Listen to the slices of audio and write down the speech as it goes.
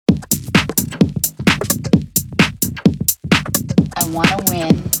want to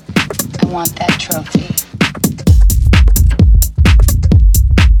win. I want that trophy.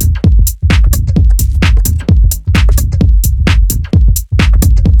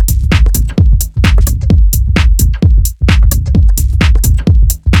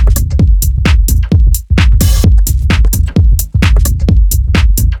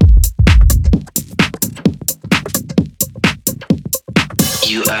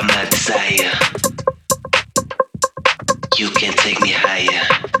 You are my desire. You can take me higher.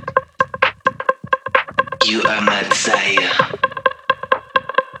 You are my desire.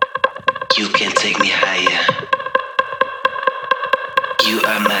 You can take me higher. You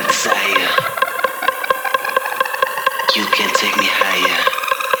are my desire. You can take me higher.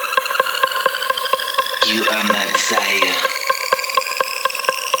 You are my desire.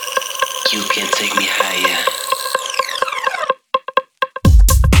 You can take me higher.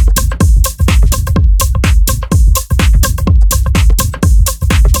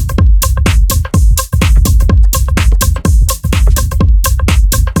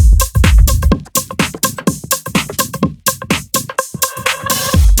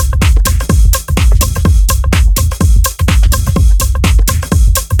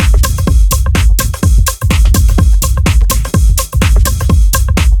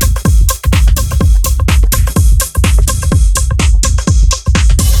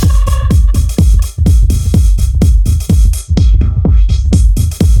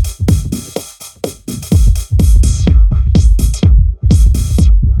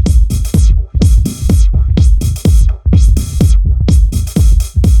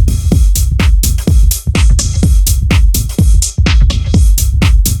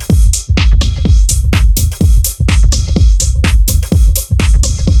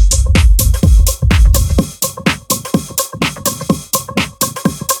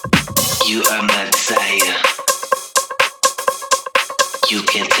 You are my desire. You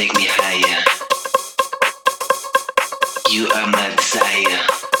can take me higher. You are my desire.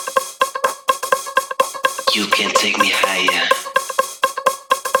 You can take me higher.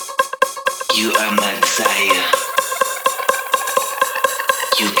 You are my desire.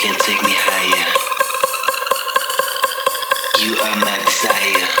 You can take me higher. You are my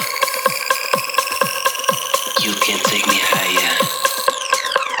desire. You can take me higher.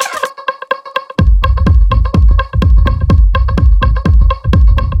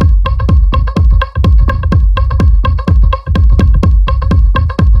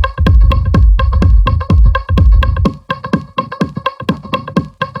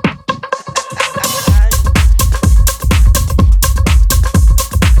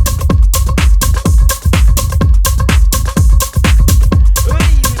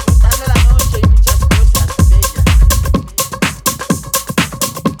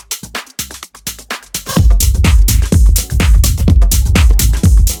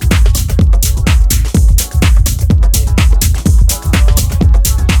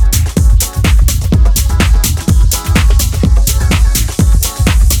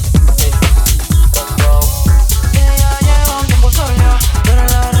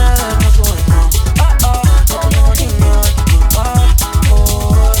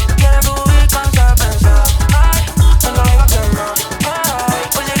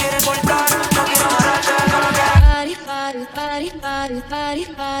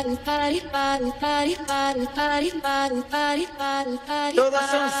 Todos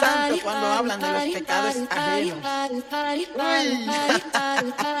son santos cuando hablan de los pecados ajenos. Uy.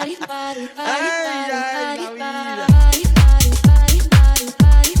 Ay, la vida.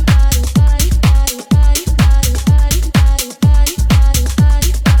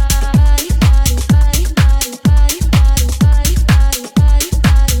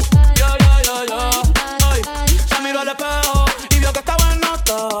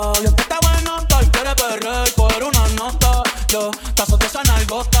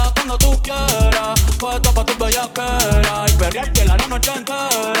 Cuando tú quieras, puesto pa' tu bellaquera y perrearte la noche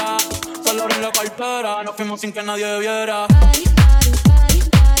entera. Solo abrir la cartera, nos fuimos sin que nadie viera.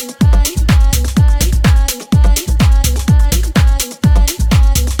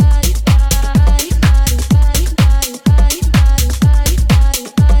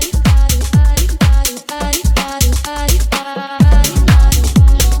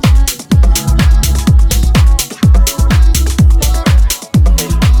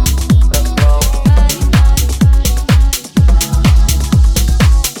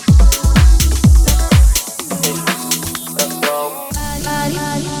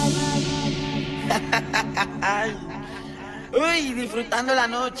 Uy, disfrutando la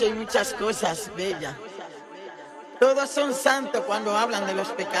noche y muchas cosas bellas. Todos son santos cuando hablan de los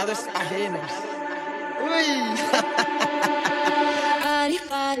pecados ajenos. Uy.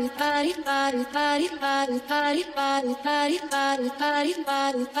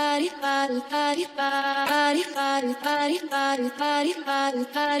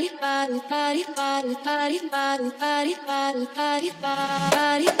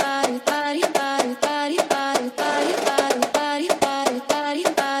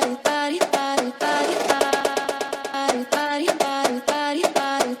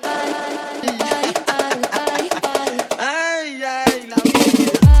 Ay, ay, la vida.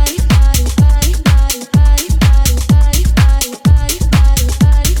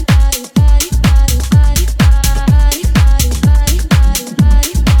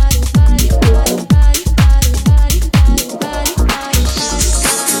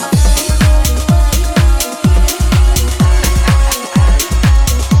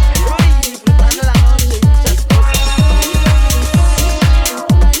 Uy, disfrutando la noche y muchas cosas.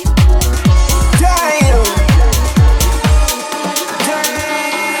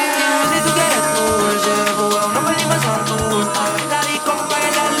 Si tú quieres dulce, jugar no pedimos son dulces. La disco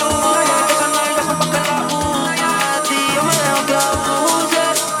apague la luz, que son nalgas son pa' que la use. A ti yo me dejo que abuse,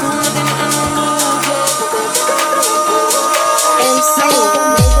 tú no tienes en un buque.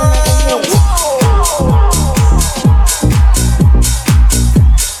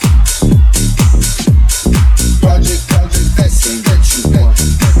 Project, this ain't what you want.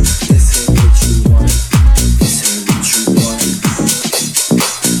 This ain't what you want. This ain't what you want.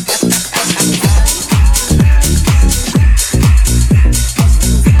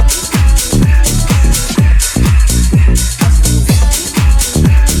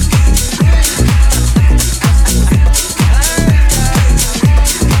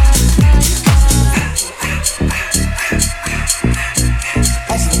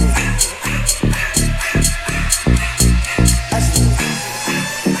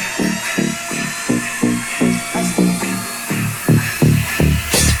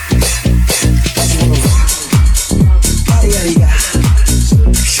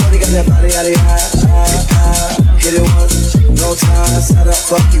 Shorty got that body out of hit it once, no time. How the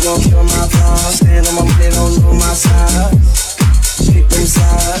fuck you gon' kill my vibe? Stand on my money, don't know my size. Pick them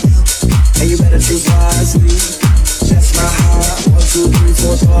sides, and you better think wisely. That's my high. 1, 2, 3,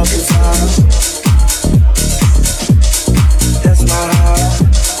 4, 5, 5. That's my high.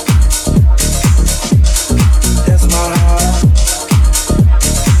 That's my high.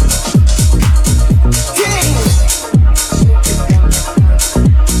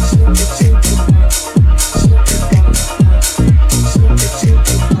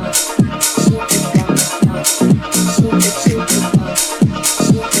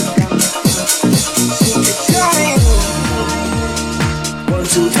 One,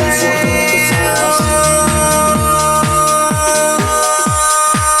 two, three, 4, 5.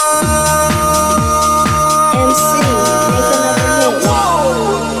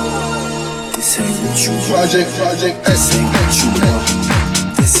 This ain't what you want. Project, this ain't what you want.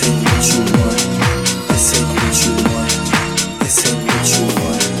 This ain't what you want. This ain't what you want. This ain't what you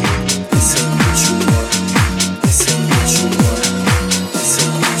want. This ain't what you want. This ain't what you want. This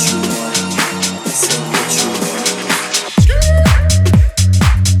ain't what you want. This ain't what you want.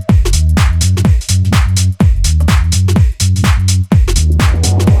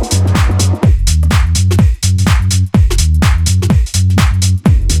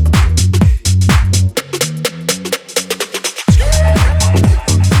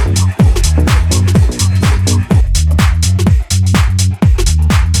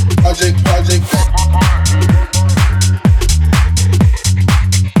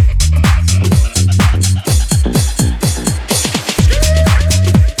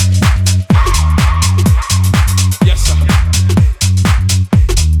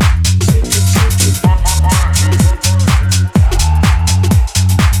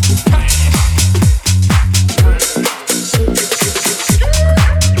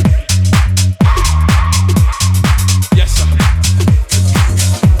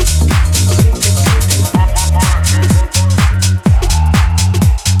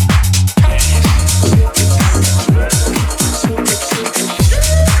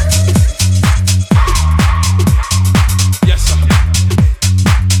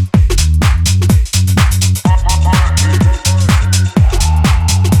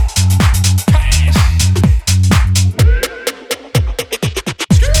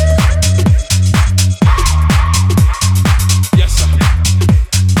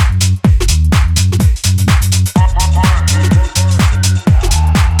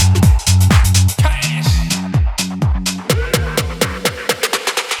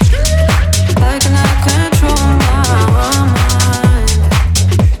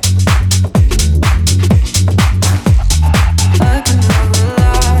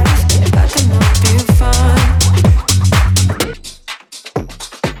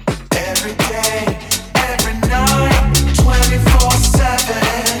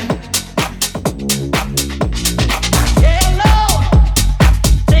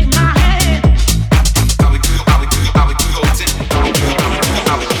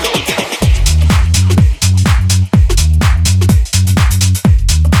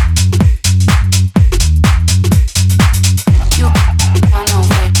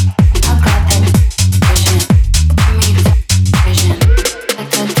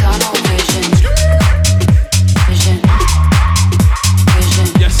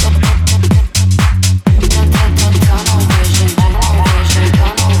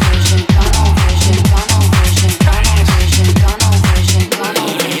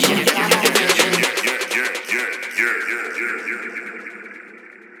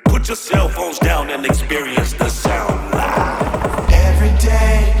 Put your cell phones down and experience the sound live. Every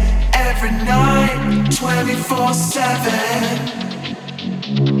day, every night,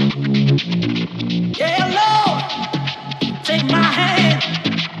 24/7. Yeah, Lord, take my hand.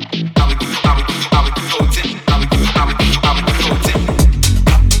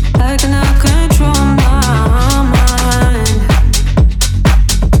 I cannot control my mind.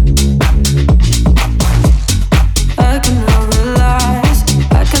 I cannot realize,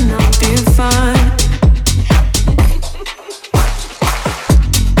 I cannot be fine.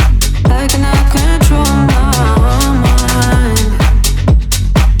 I cannot control my mind.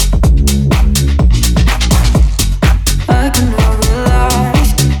 I cannot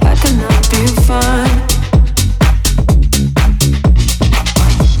realize, I cannot be fine.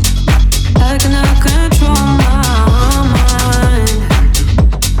 I cannot control my mind.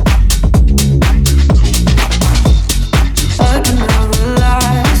 I cannot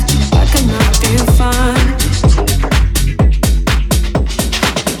realize, I cannot be fine.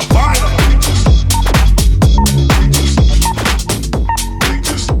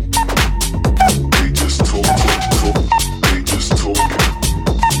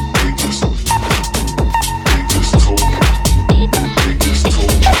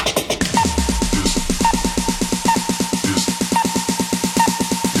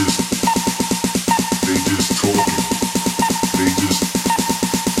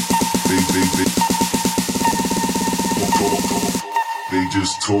 They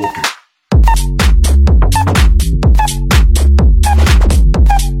just talking.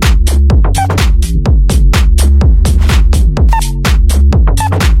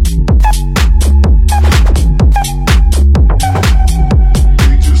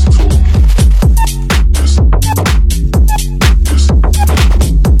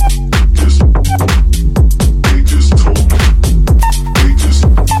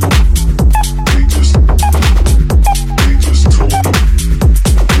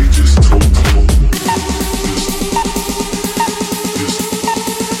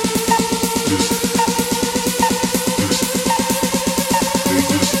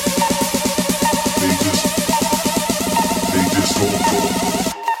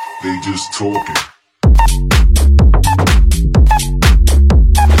 They just talking.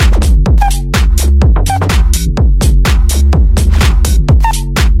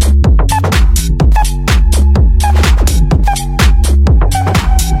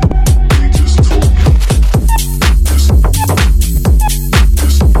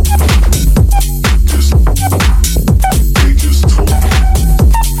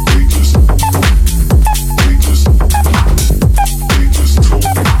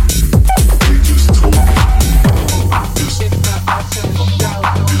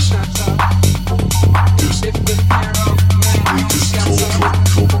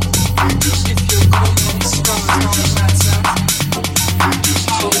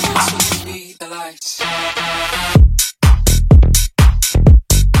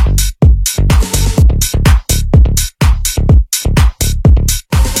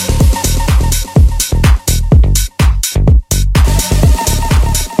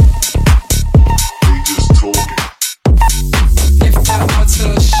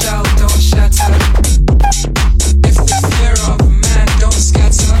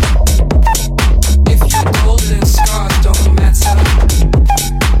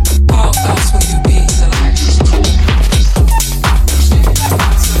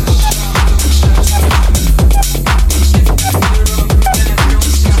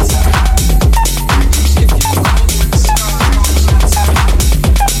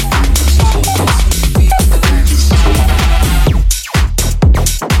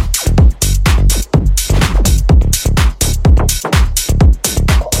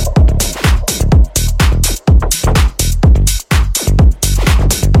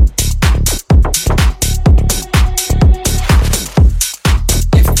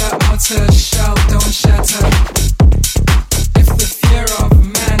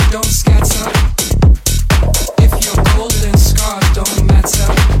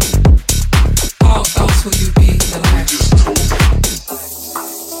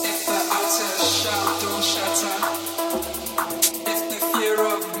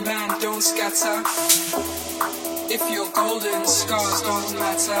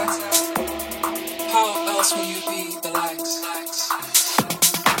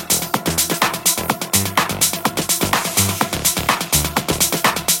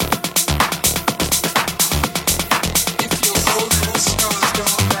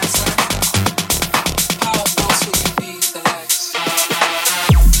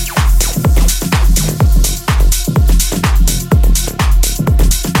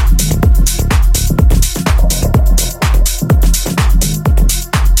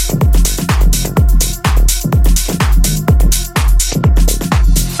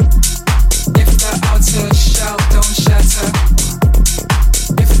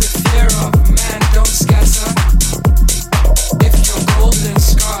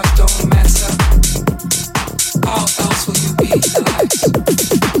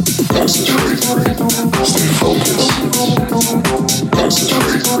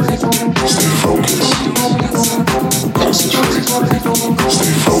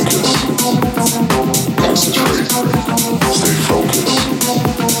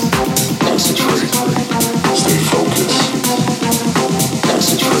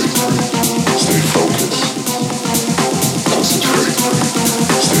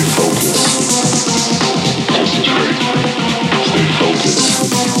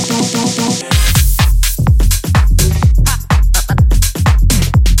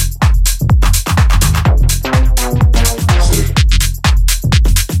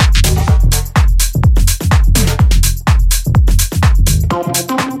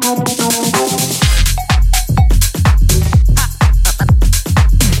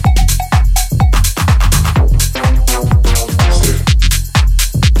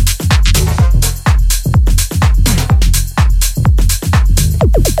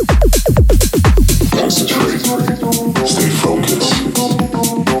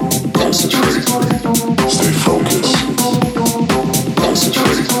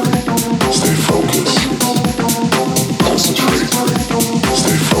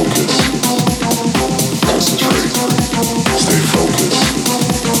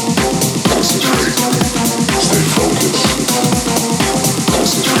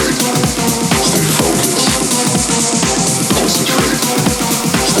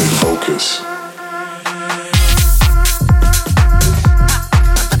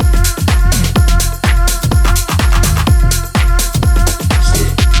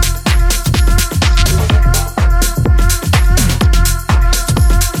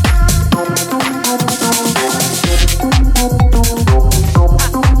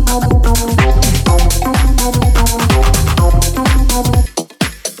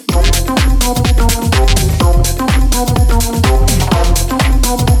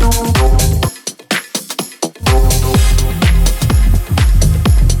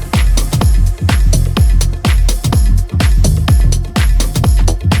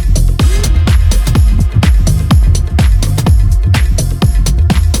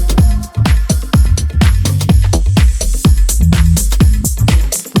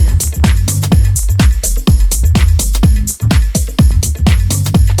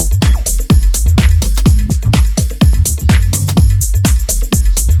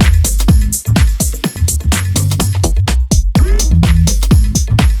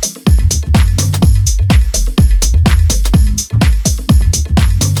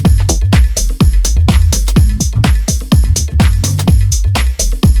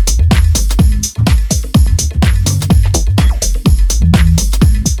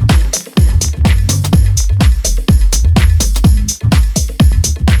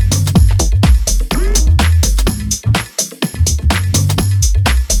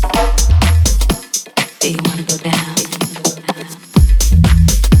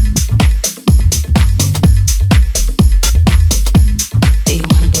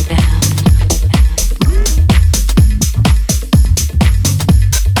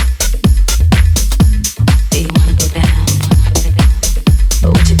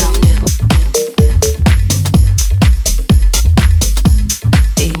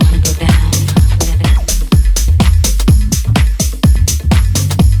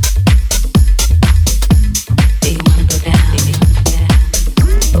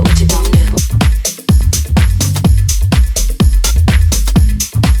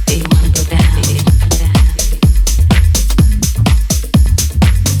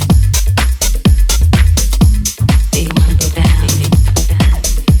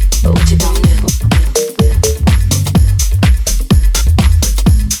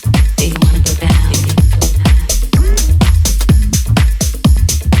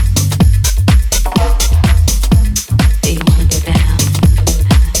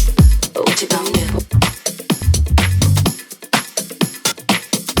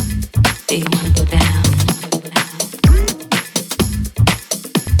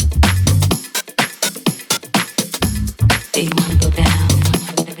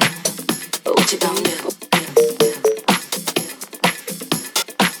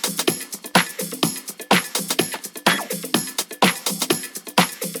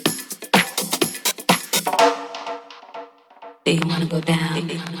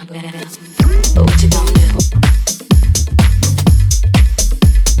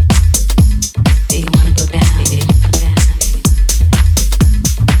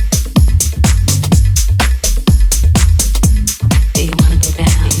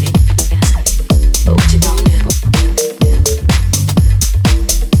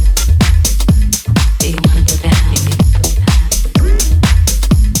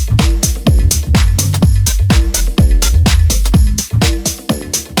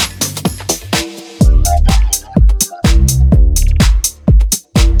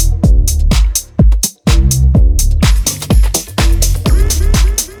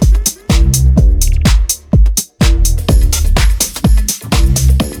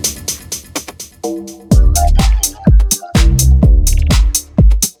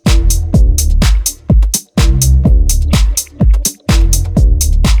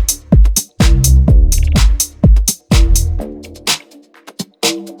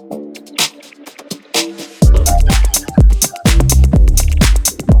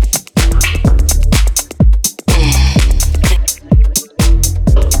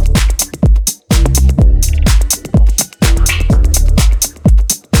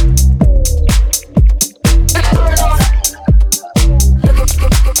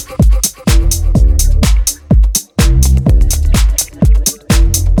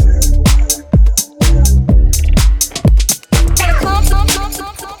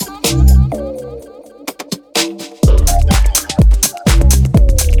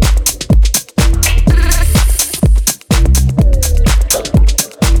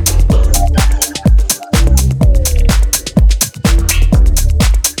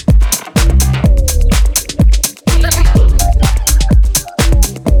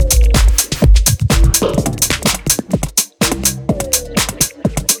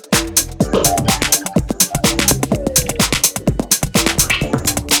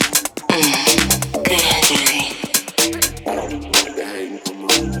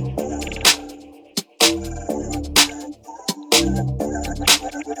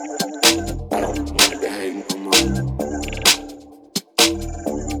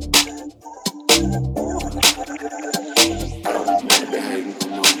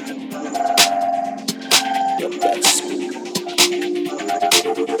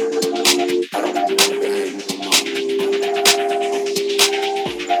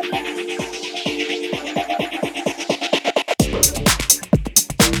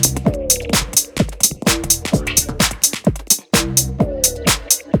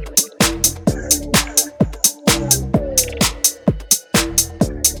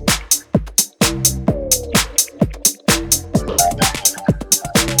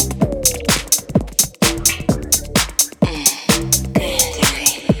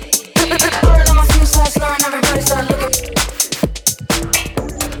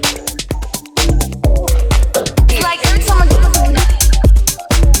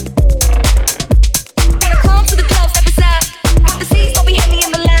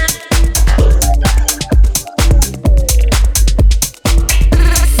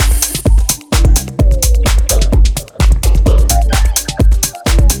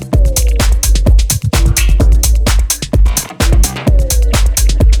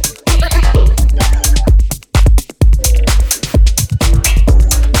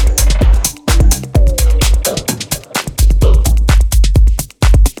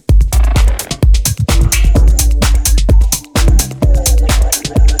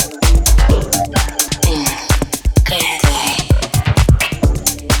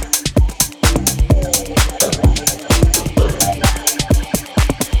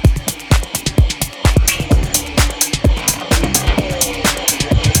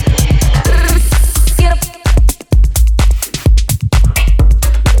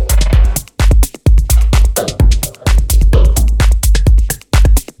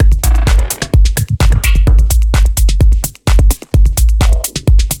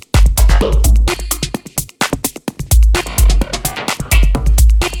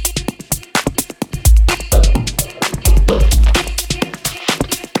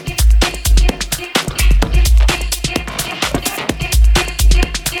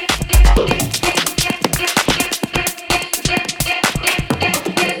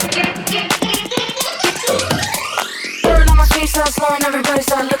 floor and everybody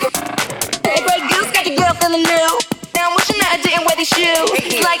started looking. Hey, Grey Goose got your girl feeling new. Now I'm wishing that I didn't wear these shoes.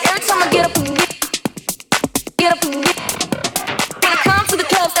 It's like every time I get up and get up and when I come to the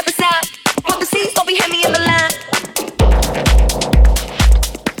club, step aside. Want the seats, don't be hand me in the line.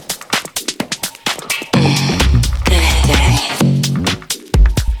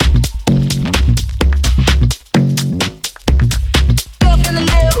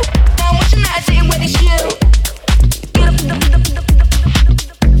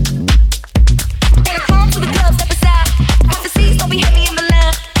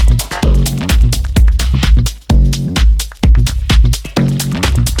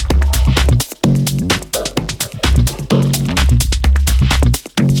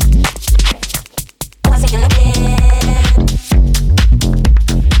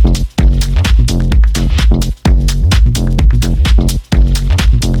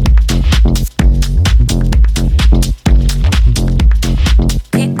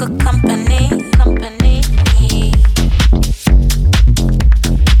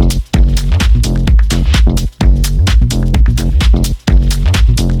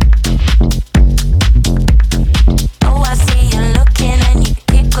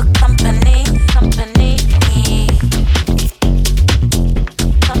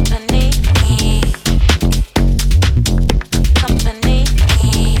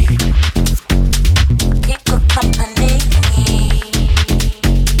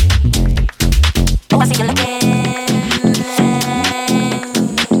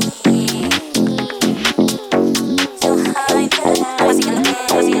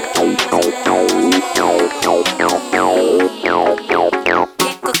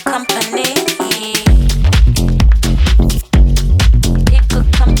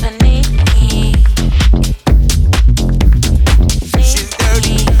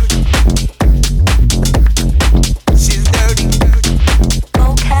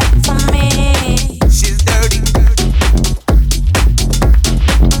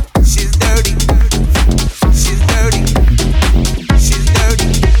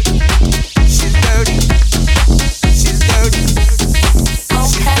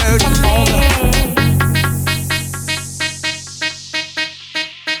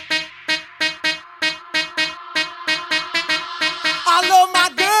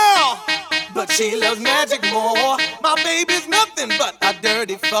 She loves magic more. My baby's nothing but a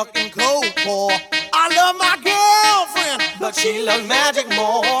dirty fucking cold pour. I love my girlfriend, but she loves magic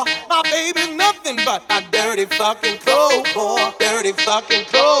more. My baby's nothing but a dirty fucking cold pour. Dirty fucking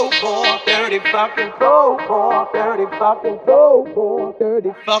cold pour. Dirty fucking cold pour. Dirty fucking cold pour.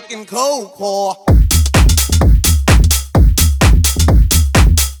 Dirty fucking cold pour.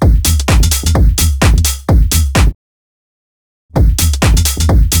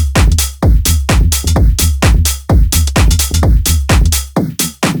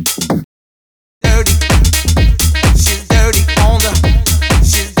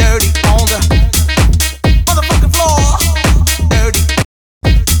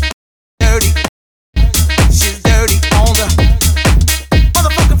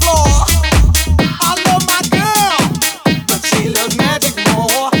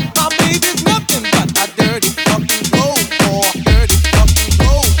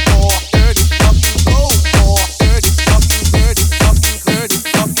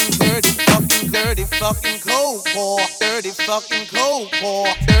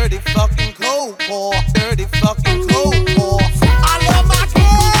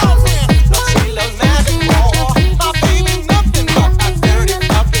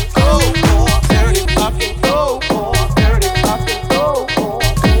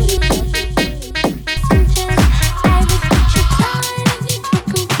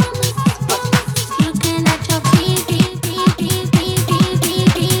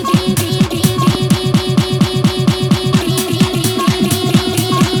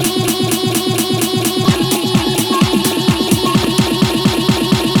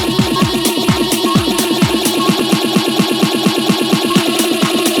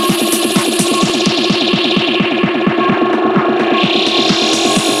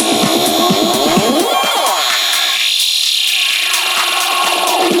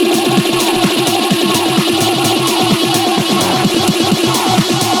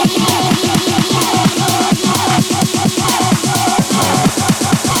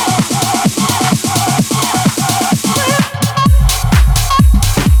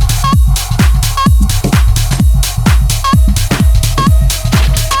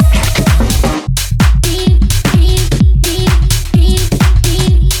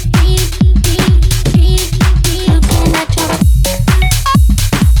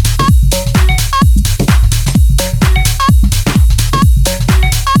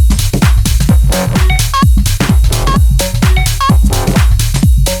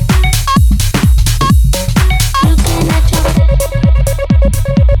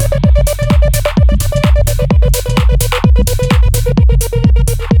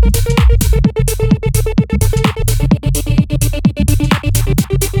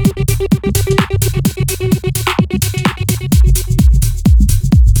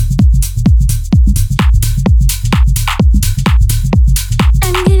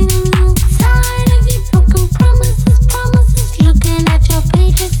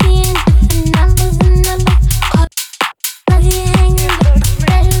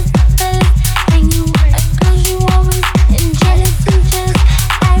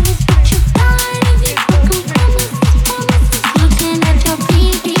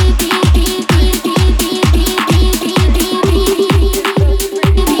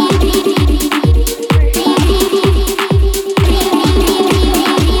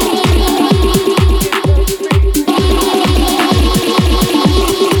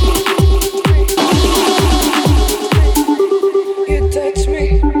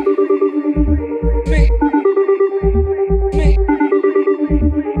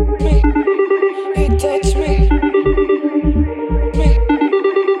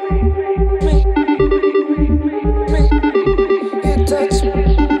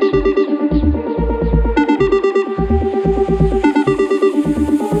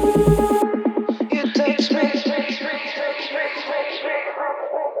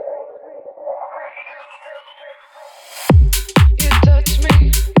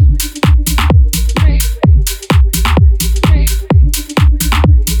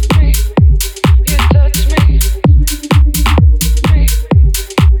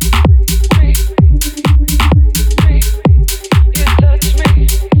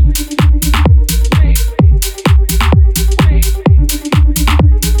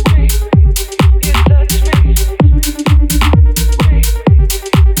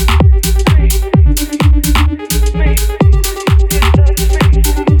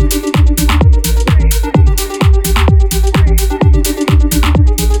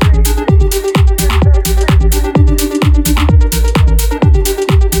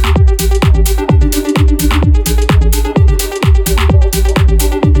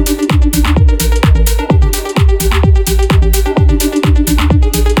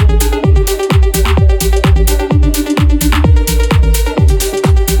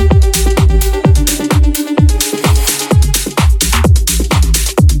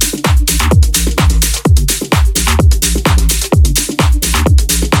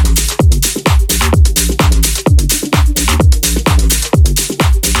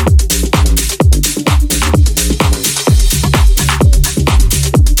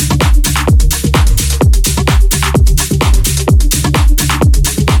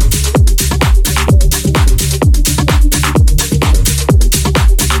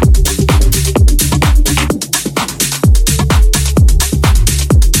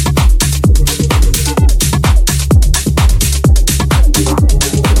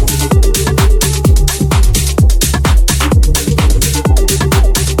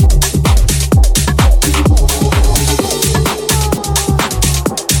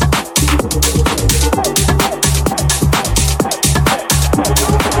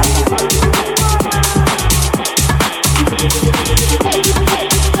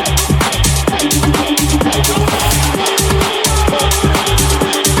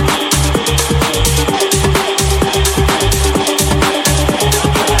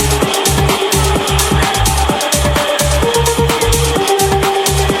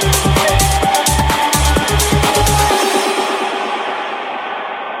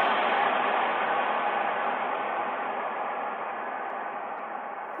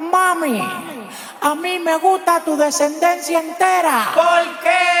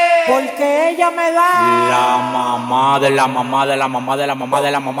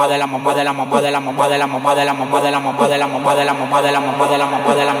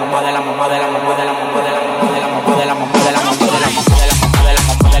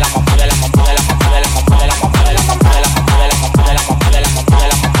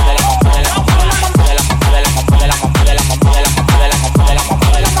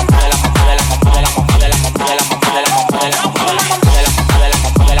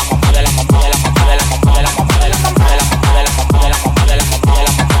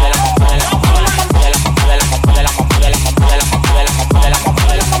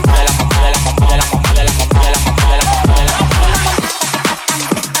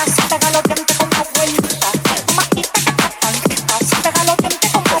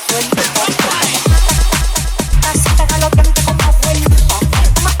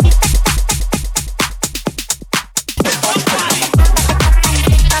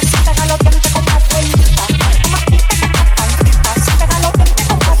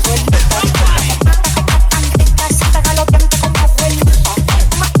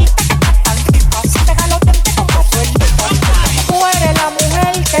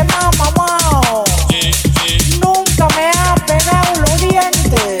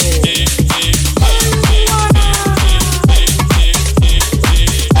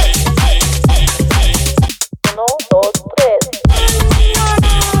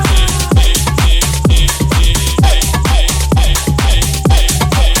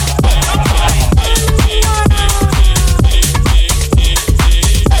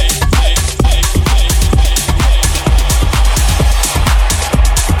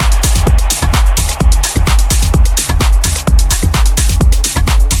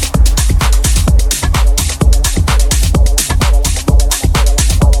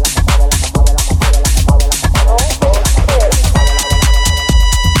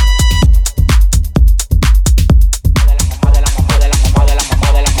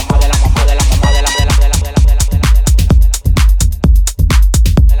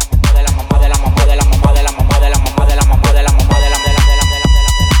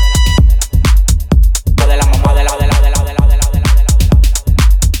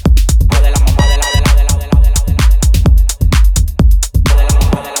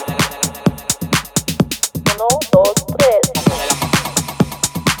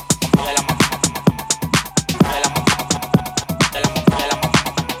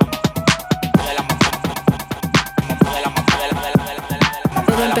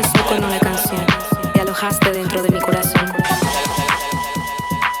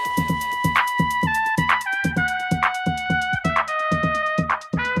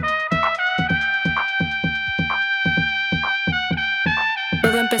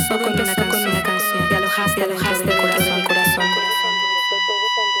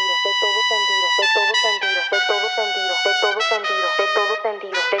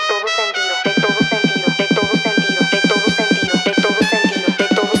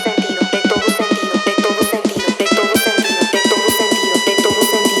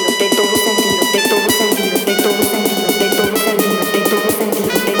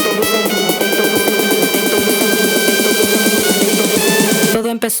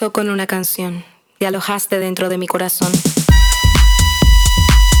 Con una canción, te alojaste dentro de mi corazón.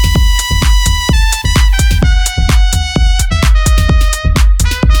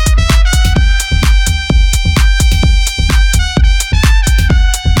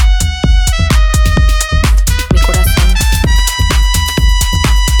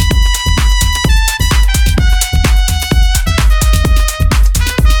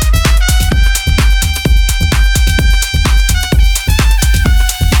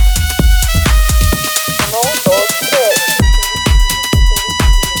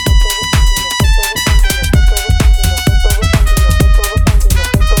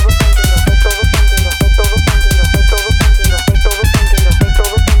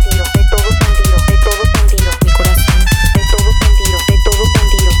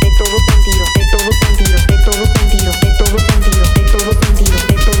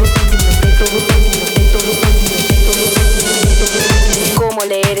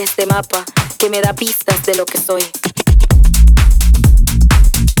 Que me da pistas de lo que soy.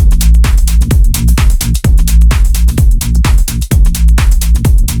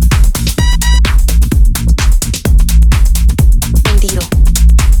 Hundido.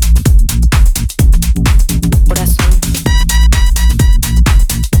 Corazón.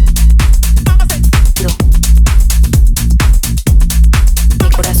 Mi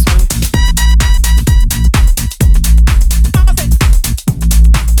corazón.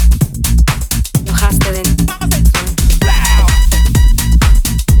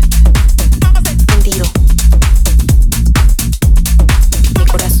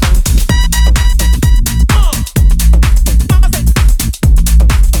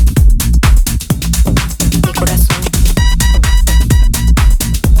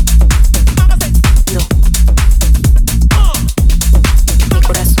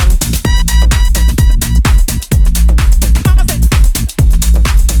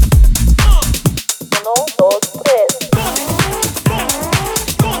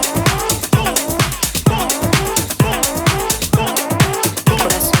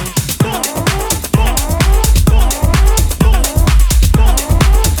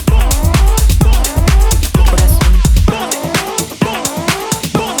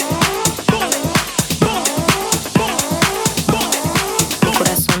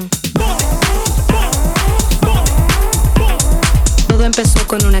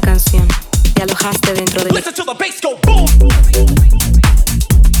 con una canción. Te alojaste dentro de mí. Listen to the bass go boom.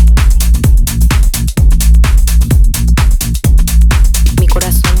 Mi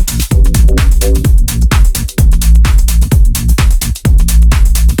corazón.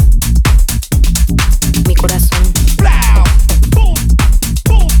 Mi corazón.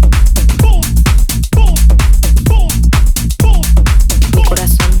 Mi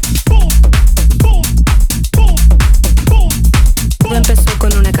corazón. Todo empezó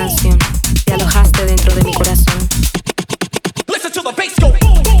con una canción. Te alojaste dentro de mi corazón. Listen to the bass go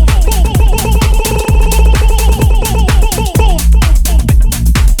boom.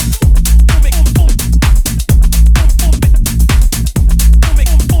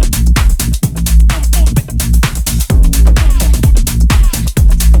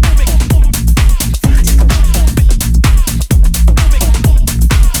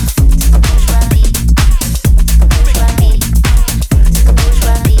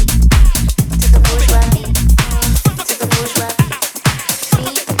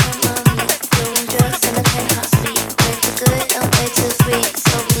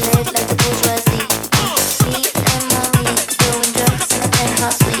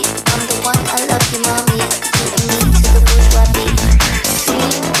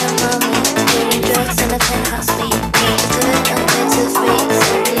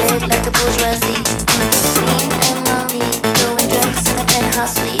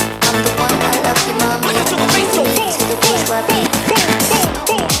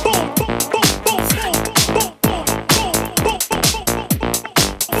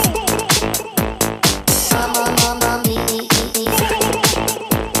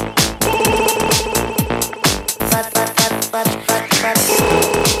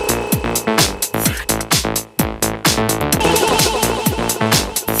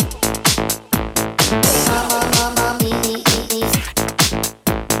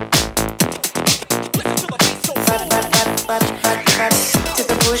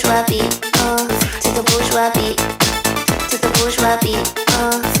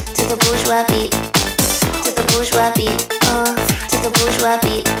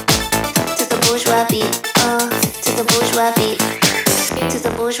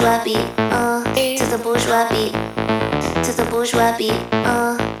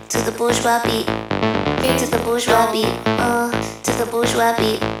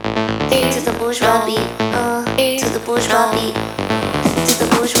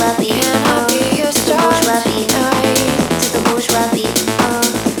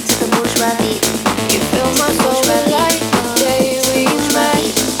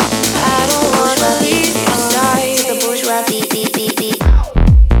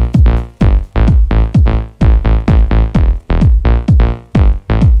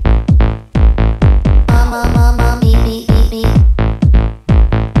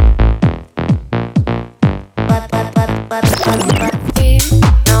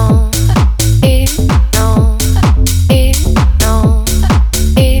 No.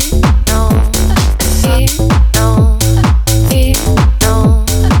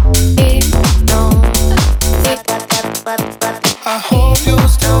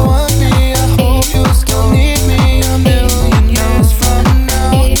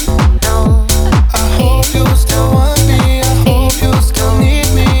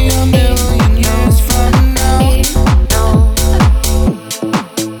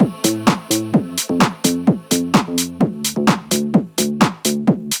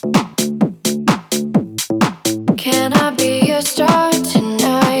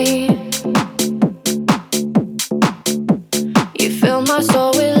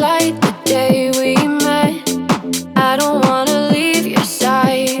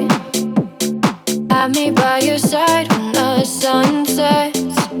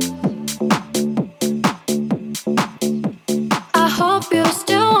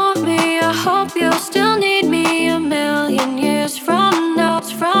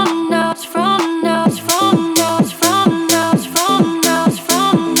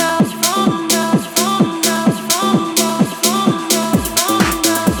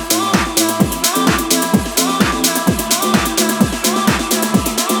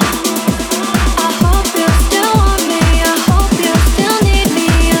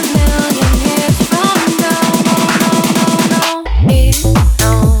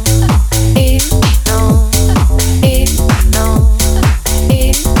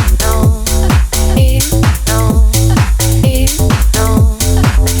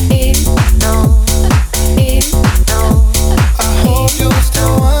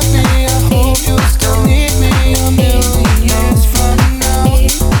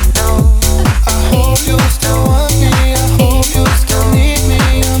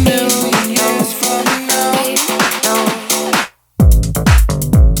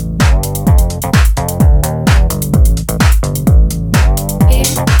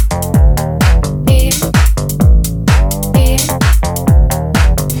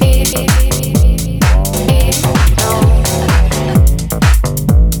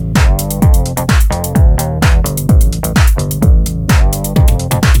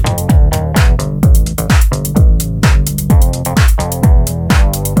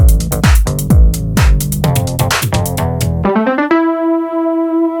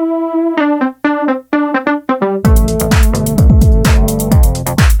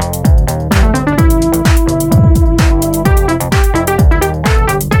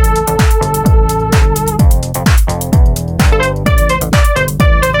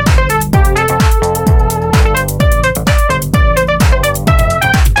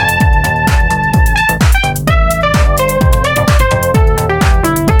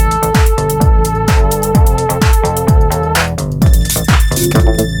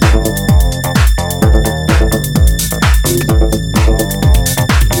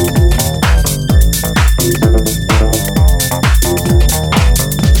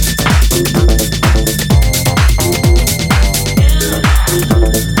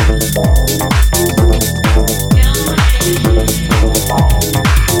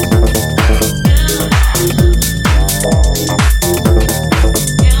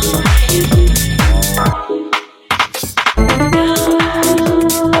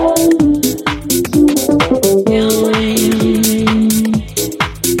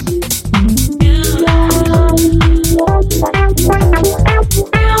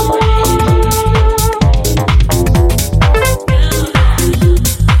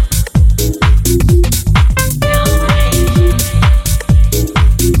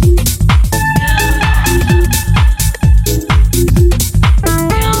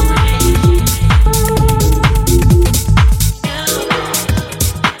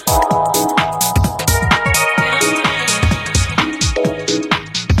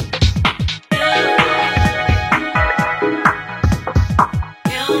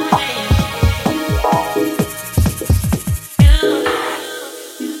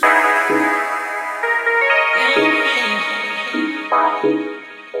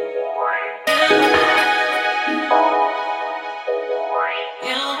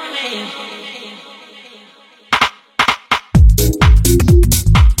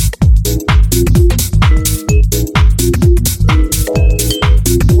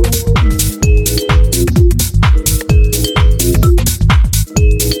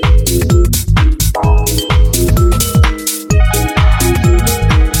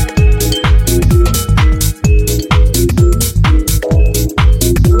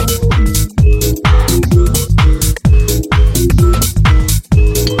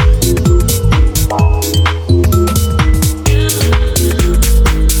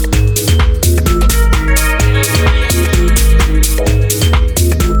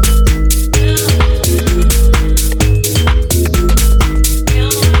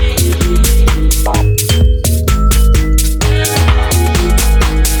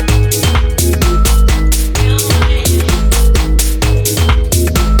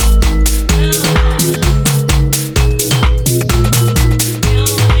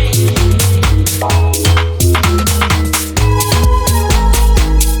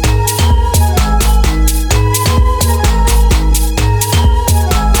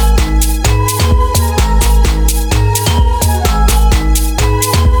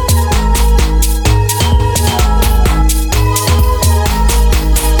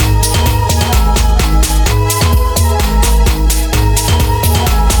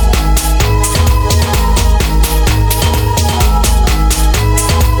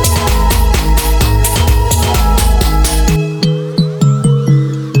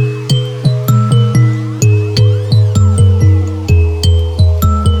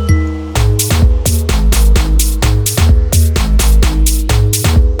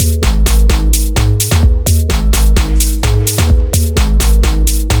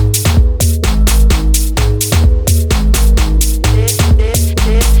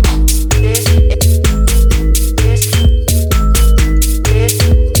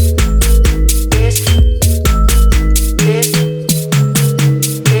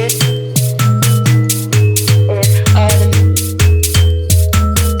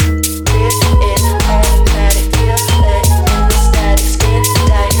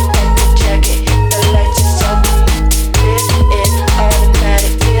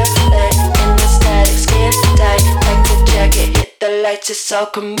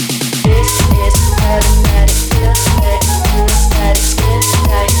 talk to me. This is automatic, feels like in the static, skin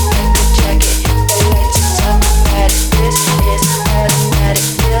tight like a jacket. The lights is automatic. This is automatic,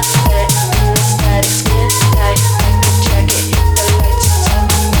 feels like in the static, skin tight like a jacket. The lights is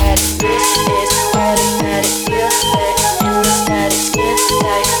automatic. This is automatic, feels like in the static, skin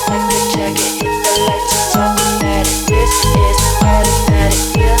tight like a jacket. The lights is automatic. This is automatic,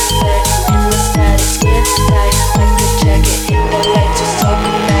 feels like in the static, skin tight like a jacket. The lights is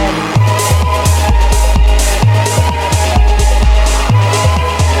automatic.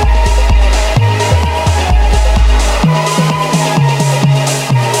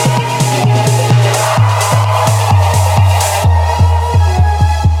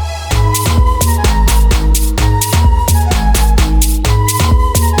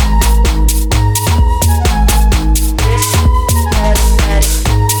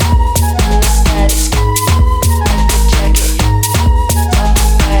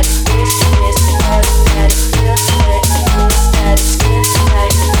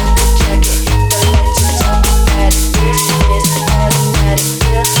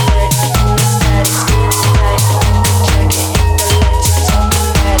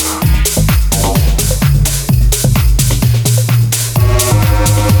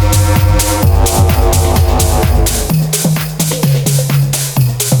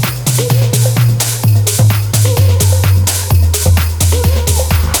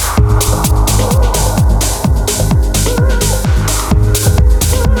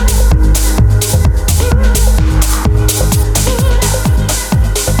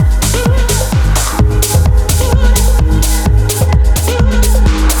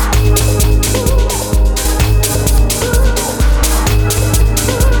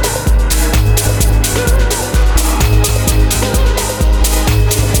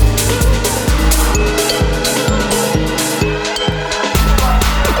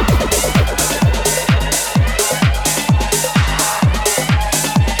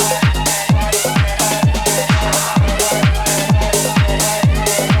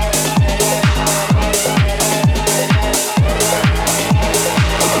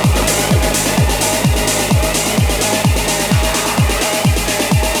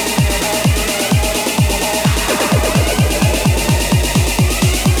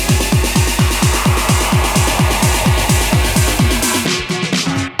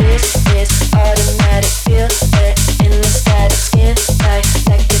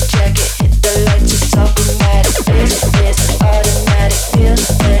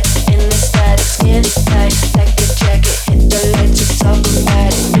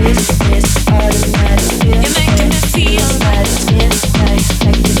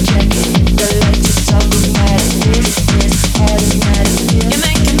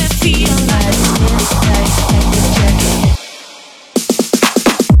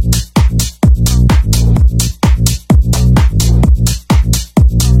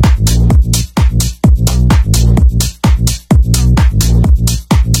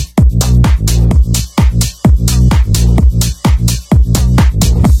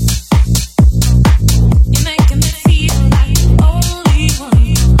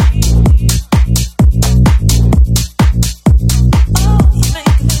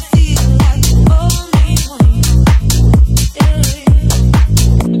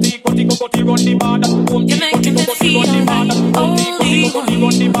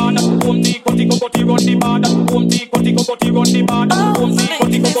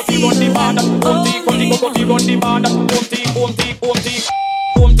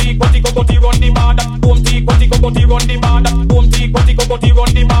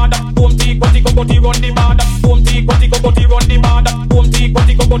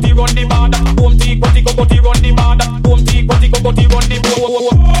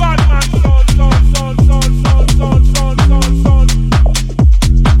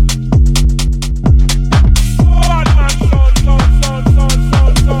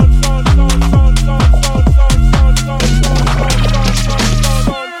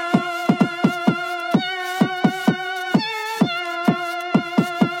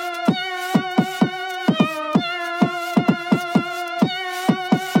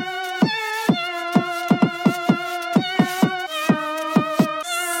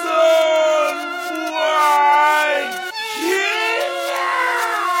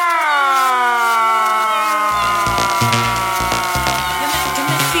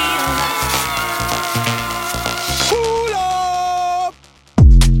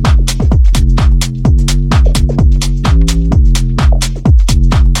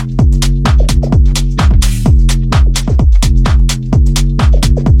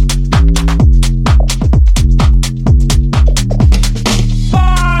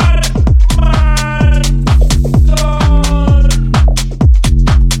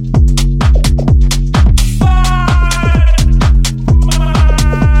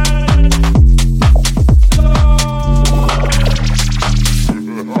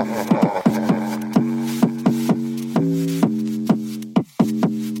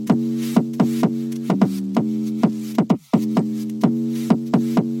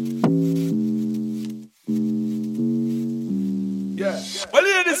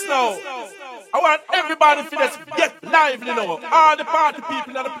 now. I want everybody to just get lively now. All the party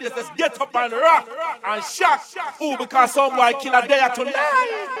people in the place, let's get up and rock and shock. Ooh, because some boy kill a day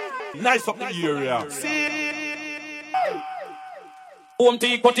tonight. Nice up the area. See? Home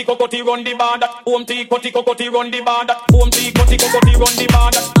tea, koti kokoti run the band. Home tea, koti kokoti run the band. Home tea, koti kokoti run the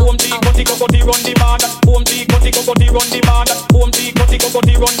band. Home tea, koti kokoti run the band. Home tea, koti kokoti run the band. Home tea, koti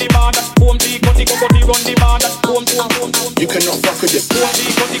kokoti run the band. Home tea, koti kokoti run the band. Home. You cannot fuck with this. Home tea,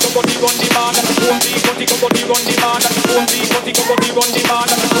 koti kokoti run the band. Home tea, koti kokoti run the band. Home tea, koti kokoti run the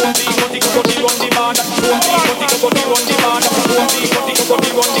band. Home tea, koti kokoti run the band. Home tea, koti kokoti run the band. Home tea, koti kokoti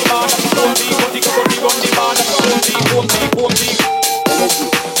run the band. Home tea, koti kokoti run the band. Home tea.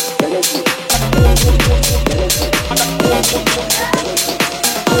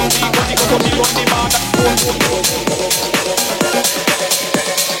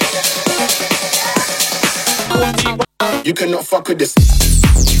 You cannot fuck with this.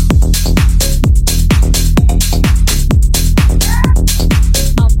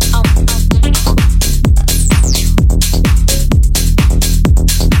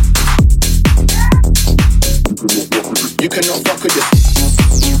 You cannot fuck with this.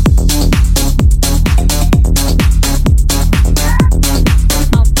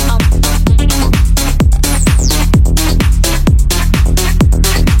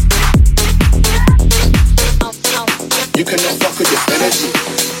 You cannot fuck with this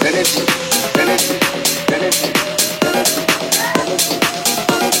energy.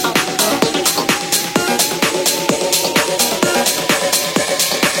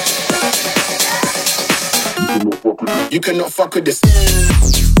 You cannot fuck with this.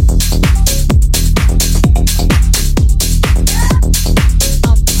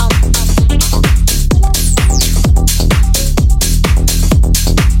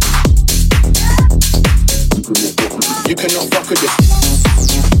 You cannot fuck with this.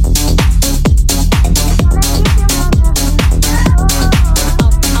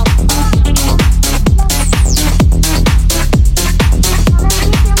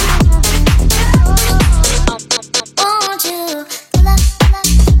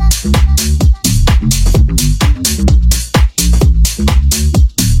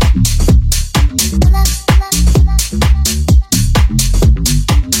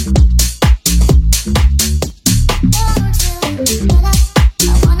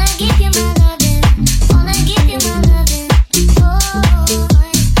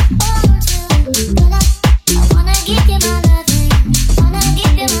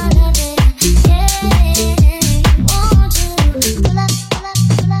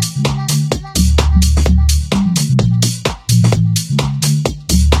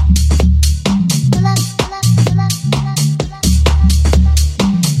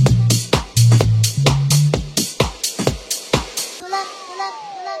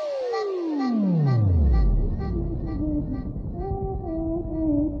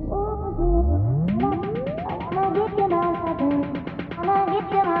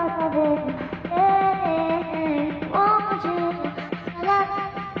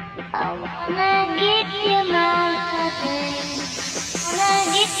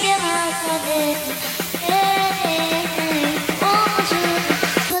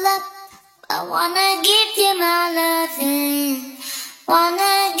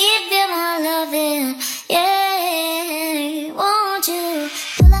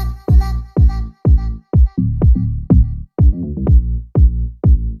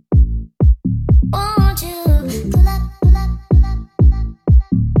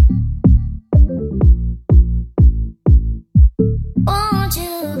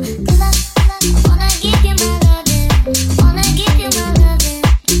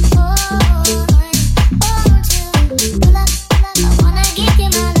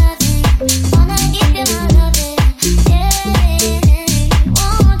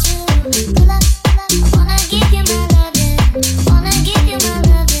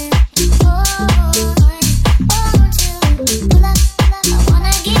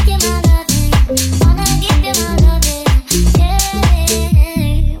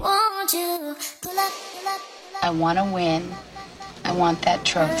 I want to win. I want that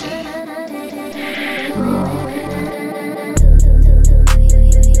trophy.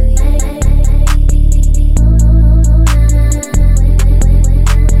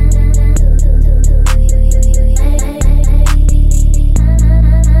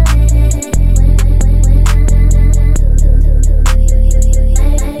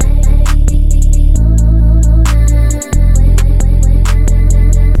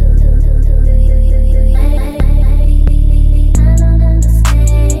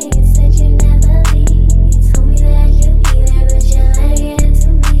 Say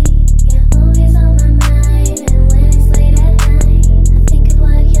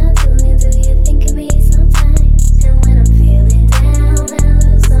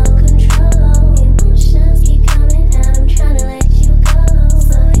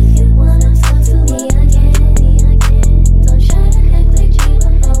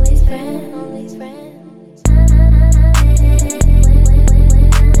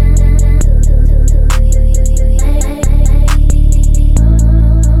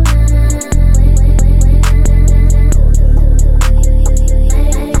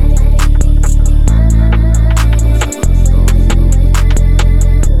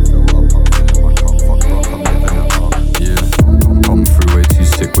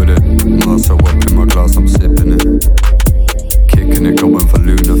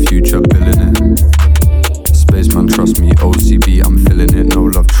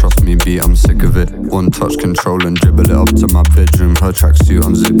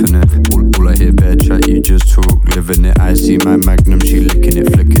flipping it. All I hear bare chat, you just talk, living it. I see my magnum, she licking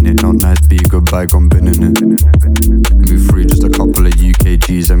it, flicking it. Not nice, be goodbye, gone binning it. Move free, just a couple of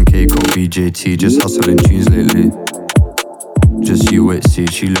UKGs, MK, call BJT, just hustling tunes lately. Just you wait, see,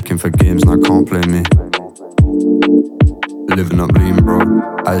 she looking for games, and I can't play me. Living up lean, bro.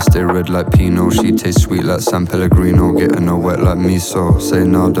 I stay red like Pinot. She tastes sweet like San Pellegrino. Getting her wet like miso. Say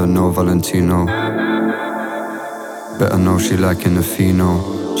nada, no Valentino. Better know she liking the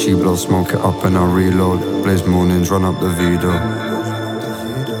pheno. She blow smoke it up and I reload. Blaze mornings, run up the Vito.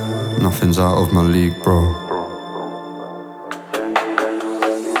 Nothing's out of my league, bro.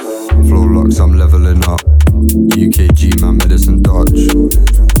 Flow locks, I'm leveling up. UKG, my medicine Dutch.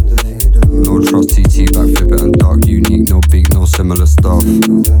 No trust, TT, backflip it and dark. Unique, no beat, no similar stuff.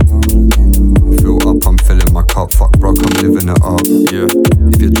 Fill up, I'm filling my cup. Fuck bruck, I'm living it up, yeah.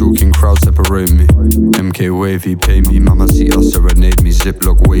 If you're talking crowd, separate me. MK wavy, pay me. Mamacita, serenade me.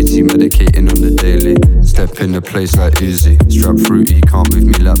 Ziploc weighty, medicating on the daily. Step in the place like Uzi. Strap fruity, can't move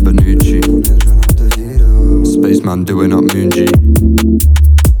me like Benucci. Spaceman doing up Moonji.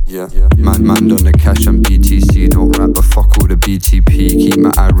 Yeah, man on the cash and BTC. Don't rap but fuck all the BTP. Keep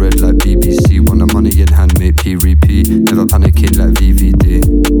my eye red like BBC. Want the money in hand, make P repeat. Never panicking like VVD.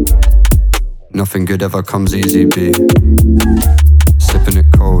 Nothing good ever comes easy, B. Sipping it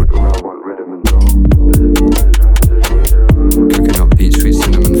cold. Cooking up beat, sweet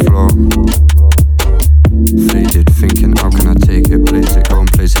cinnamon flow. Faded, thinking how can I take it? Blaze it, going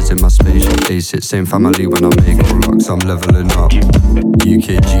places in my spaceship. Ace it, same family when I make all locks. I'm leveling up.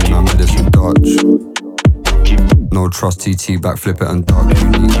 UKG, my medicine Dutch. No trust, TT, backflip it and dark.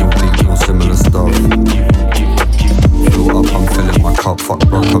 Unique, no beat, no similar stuff. Fill up, I'm filling my cup. Fuck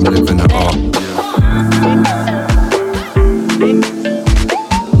bro, I'm living it up.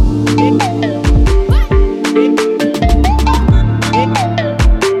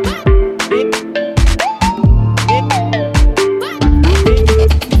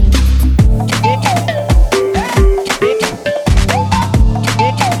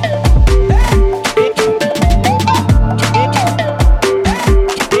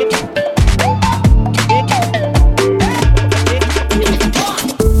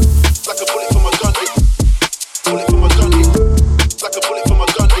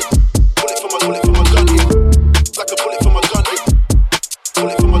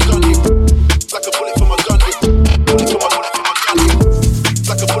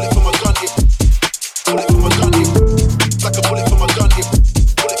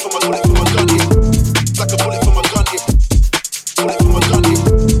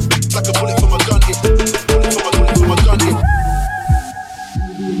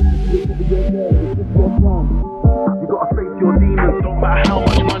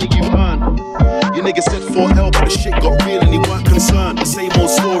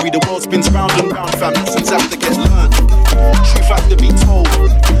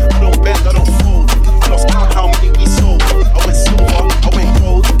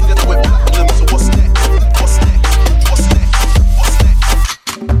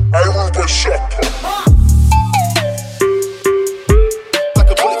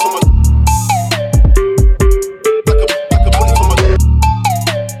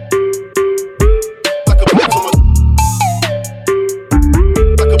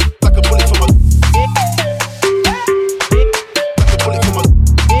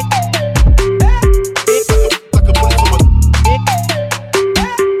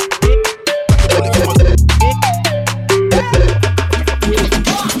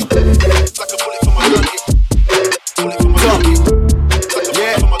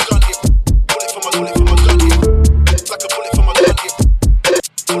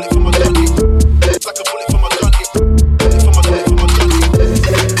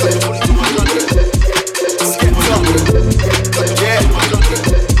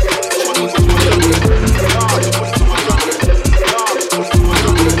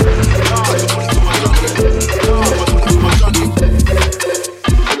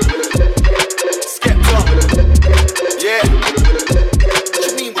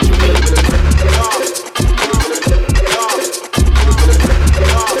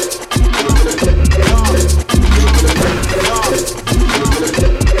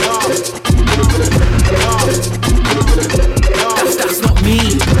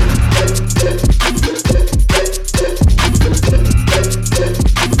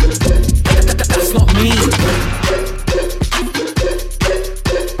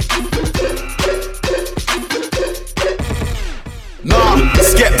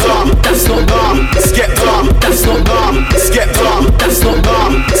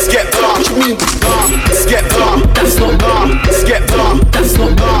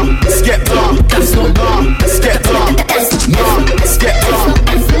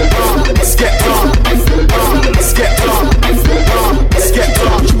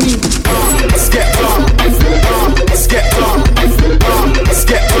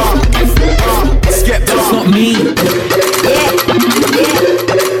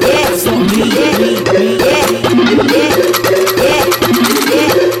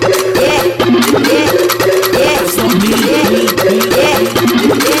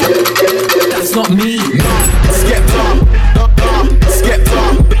 That's not me. Skepta, Skepta,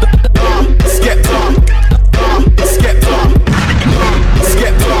 Skepta, Skepta,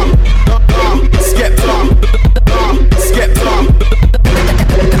 Skepta, Skepta, Skepta.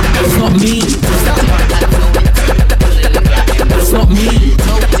 That's not me. That's not me.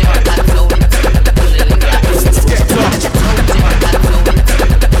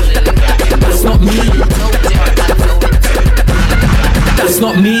 That's not me. That's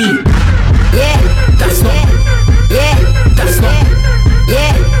not me. Yeah. That's not. Yeah. That's not.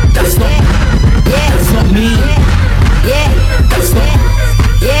 Yeah. That's not. Yeah. That's not me. Yeah. That's not.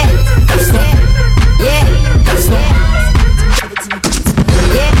 Yeah. That's not. Yeah. That's not.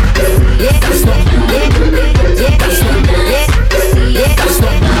 Yeah. Yeah. That's not. Yeah. Yeah. That's not. Yeah. Yeah. That's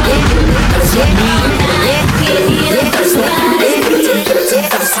not. That's not me. That's not.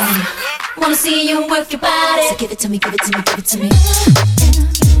 That's not. Wanna see you work your body, so give it to me, give it to me, give it to me.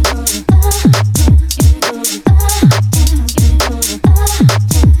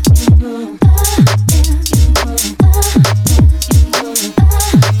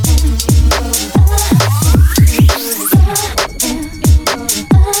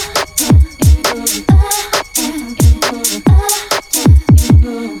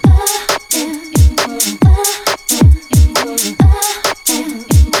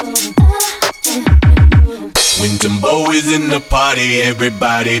 When Timbo is in the party,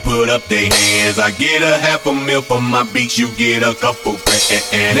 everybody put up their hands. I get a $500,000 for my beats, you get a couple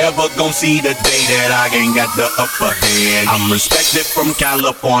grand. Never gon' see the day that I ain't got the upper hand. I'm respected from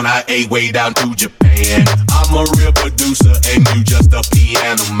California, way down to Japan. I'm a real producer and you just a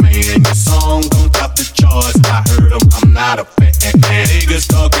piano man. Your song don't top the charts, I heard them, I'm not a fan. Niggas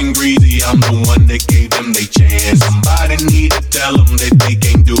talking greasy, I'm the one that gave them their chance. Somebody need to tell them that they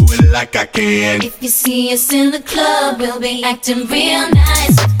can't do it like I can. If you see us in the club, we'll be acting real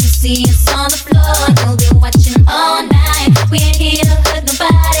nice. If you see us on the floor, you'll be watching all night. We ain't here to hurt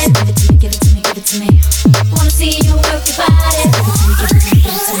nobody. So give it to me, give it to me, give it to me. Wanna see you work your body. Give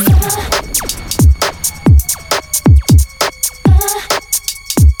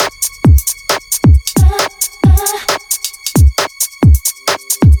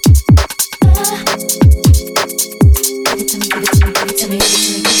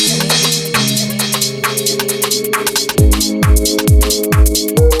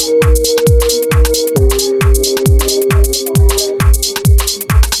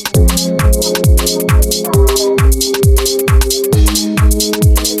it to me, give it to me, give it to me.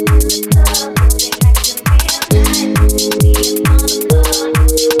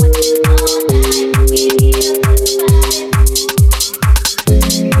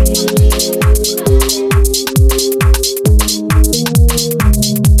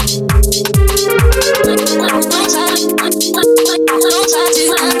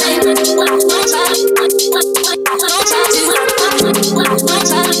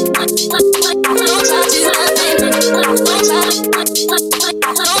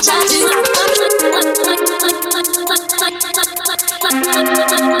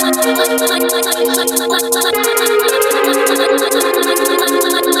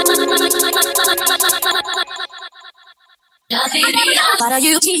 Why do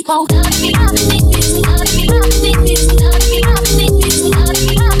you keep on loving me? Why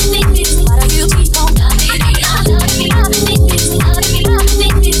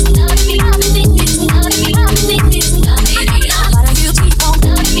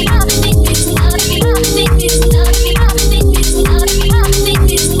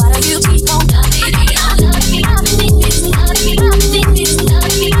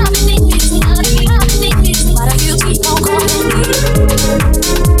do you keep on loving me?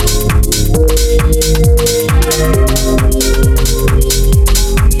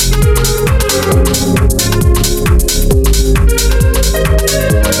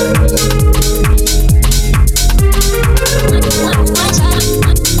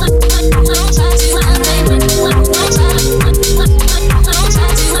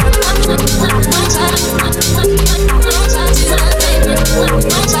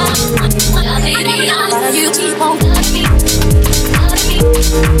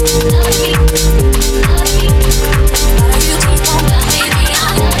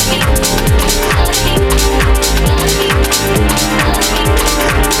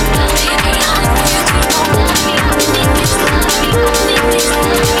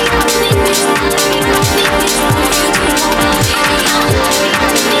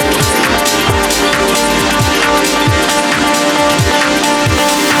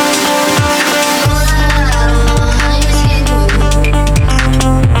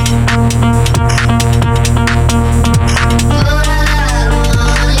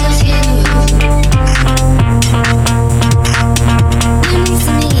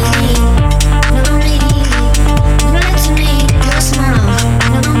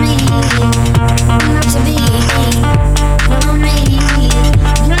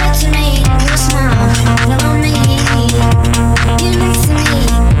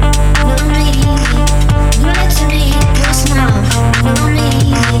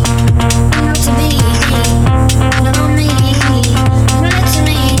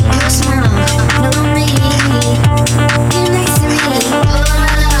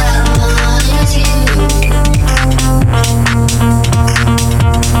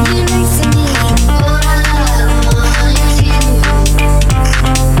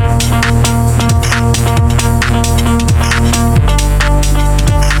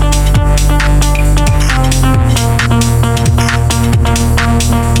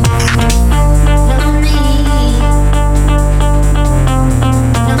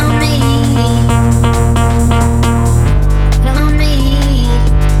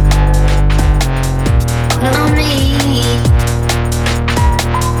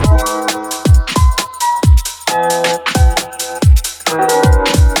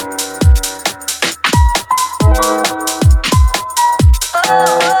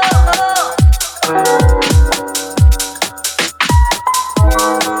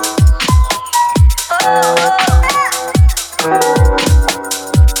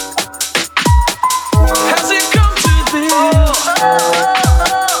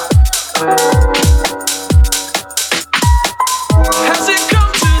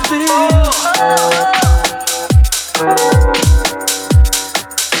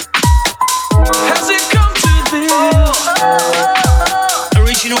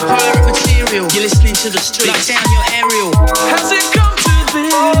 the street. Lock down your aerial. Has it come to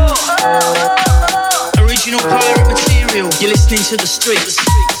this? Original pirate material. You're listening to the streets.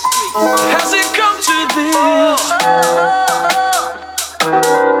 Has it come to this?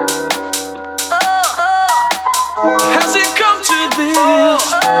 Has it come to this?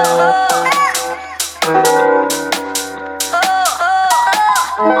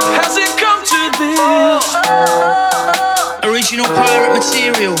 Has it come to this? Original pirate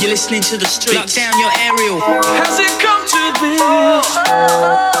material. You're listening to the streets. Lock down your aerial. Has it come to this?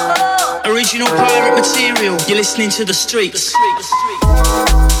 Original pirate material. You're listening to the streets.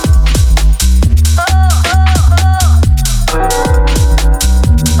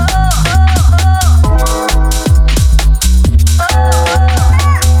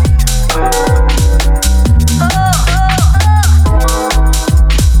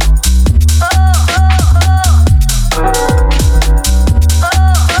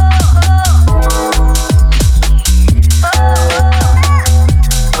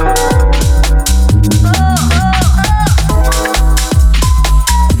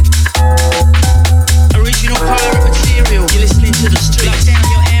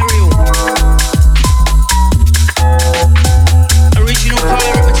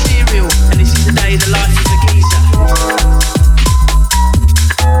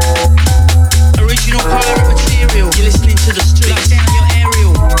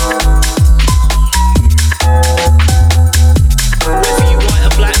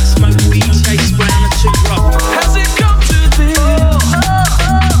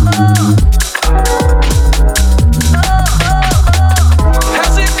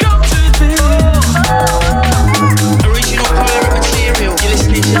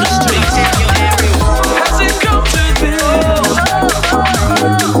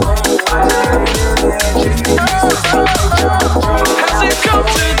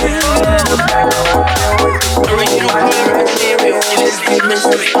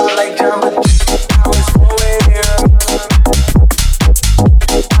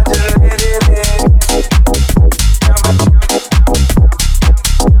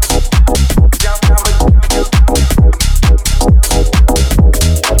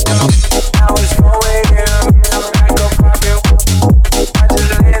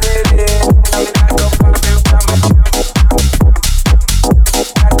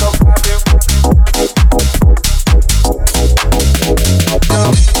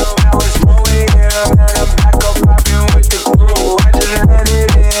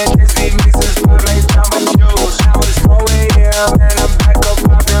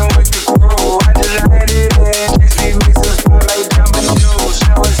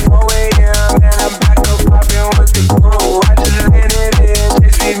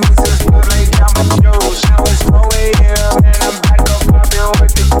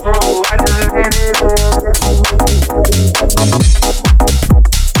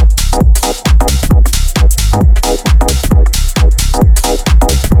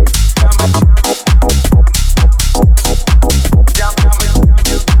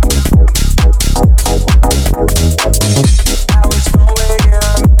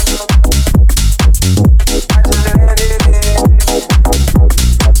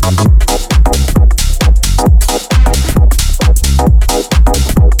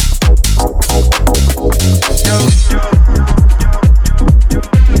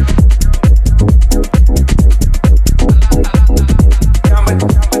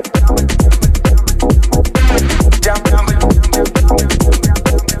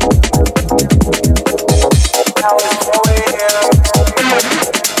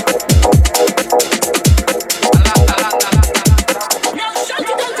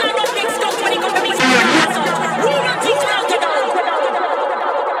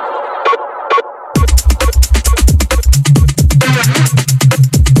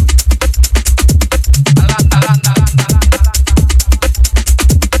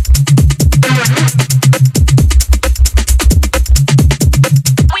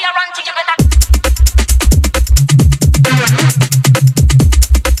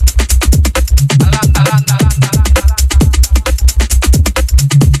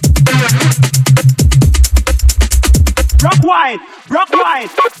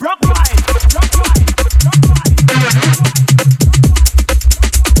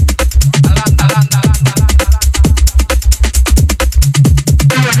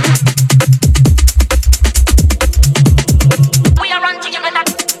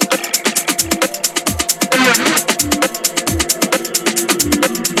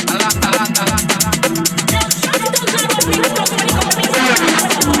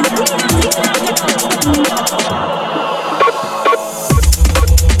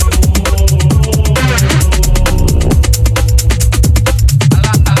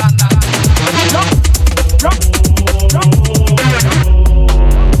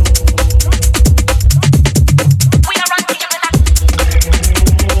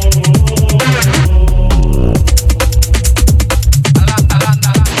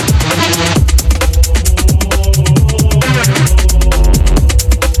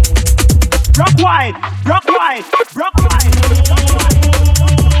 wine, rock wine, rock wine.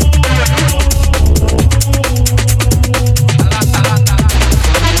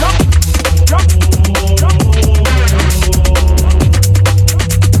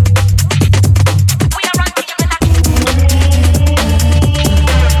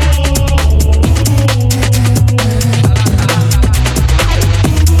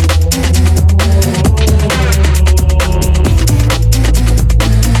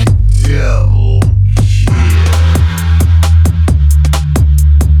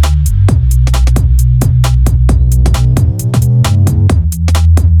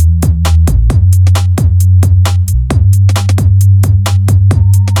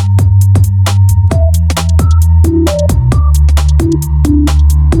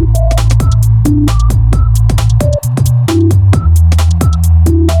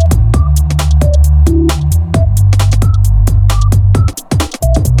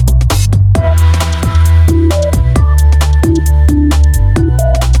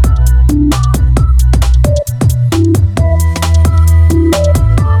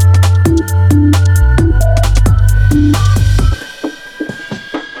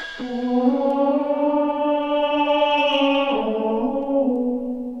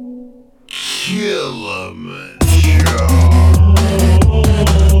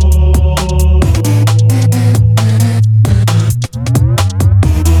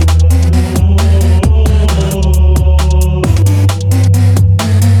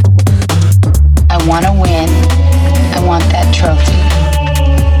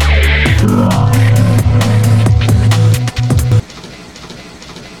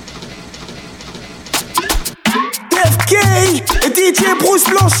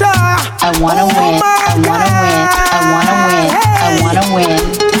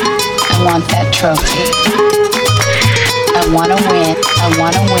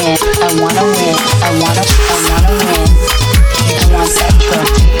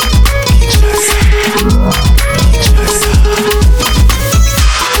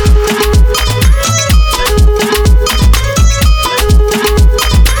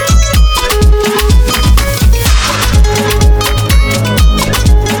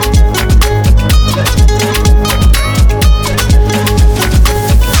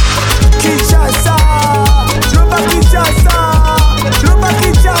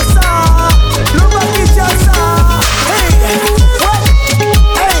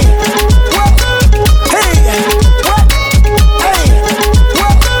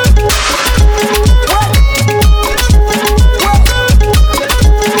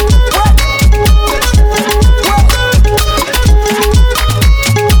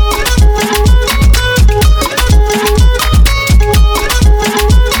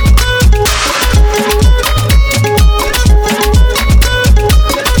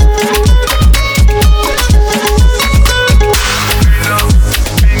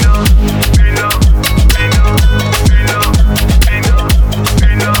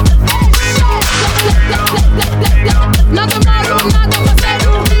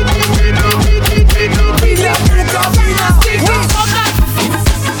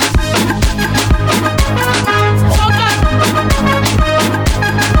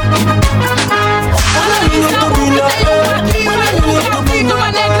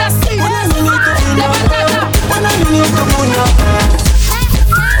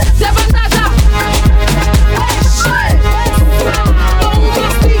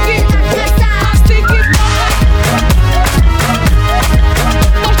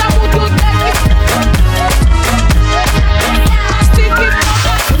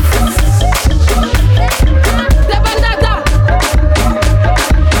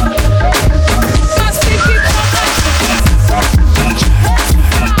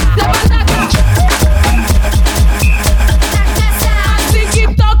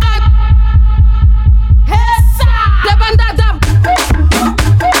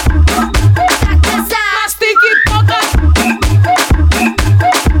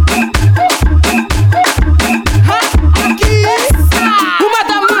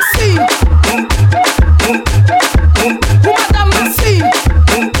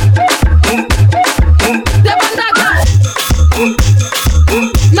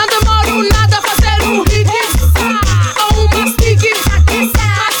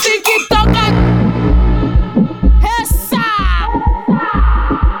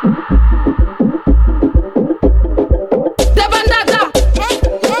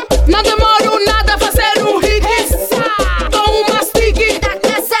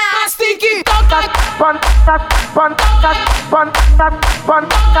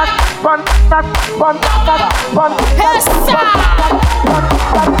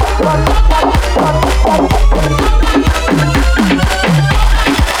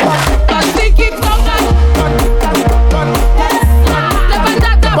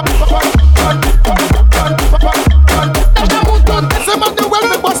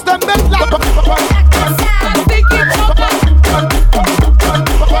 bust them bed like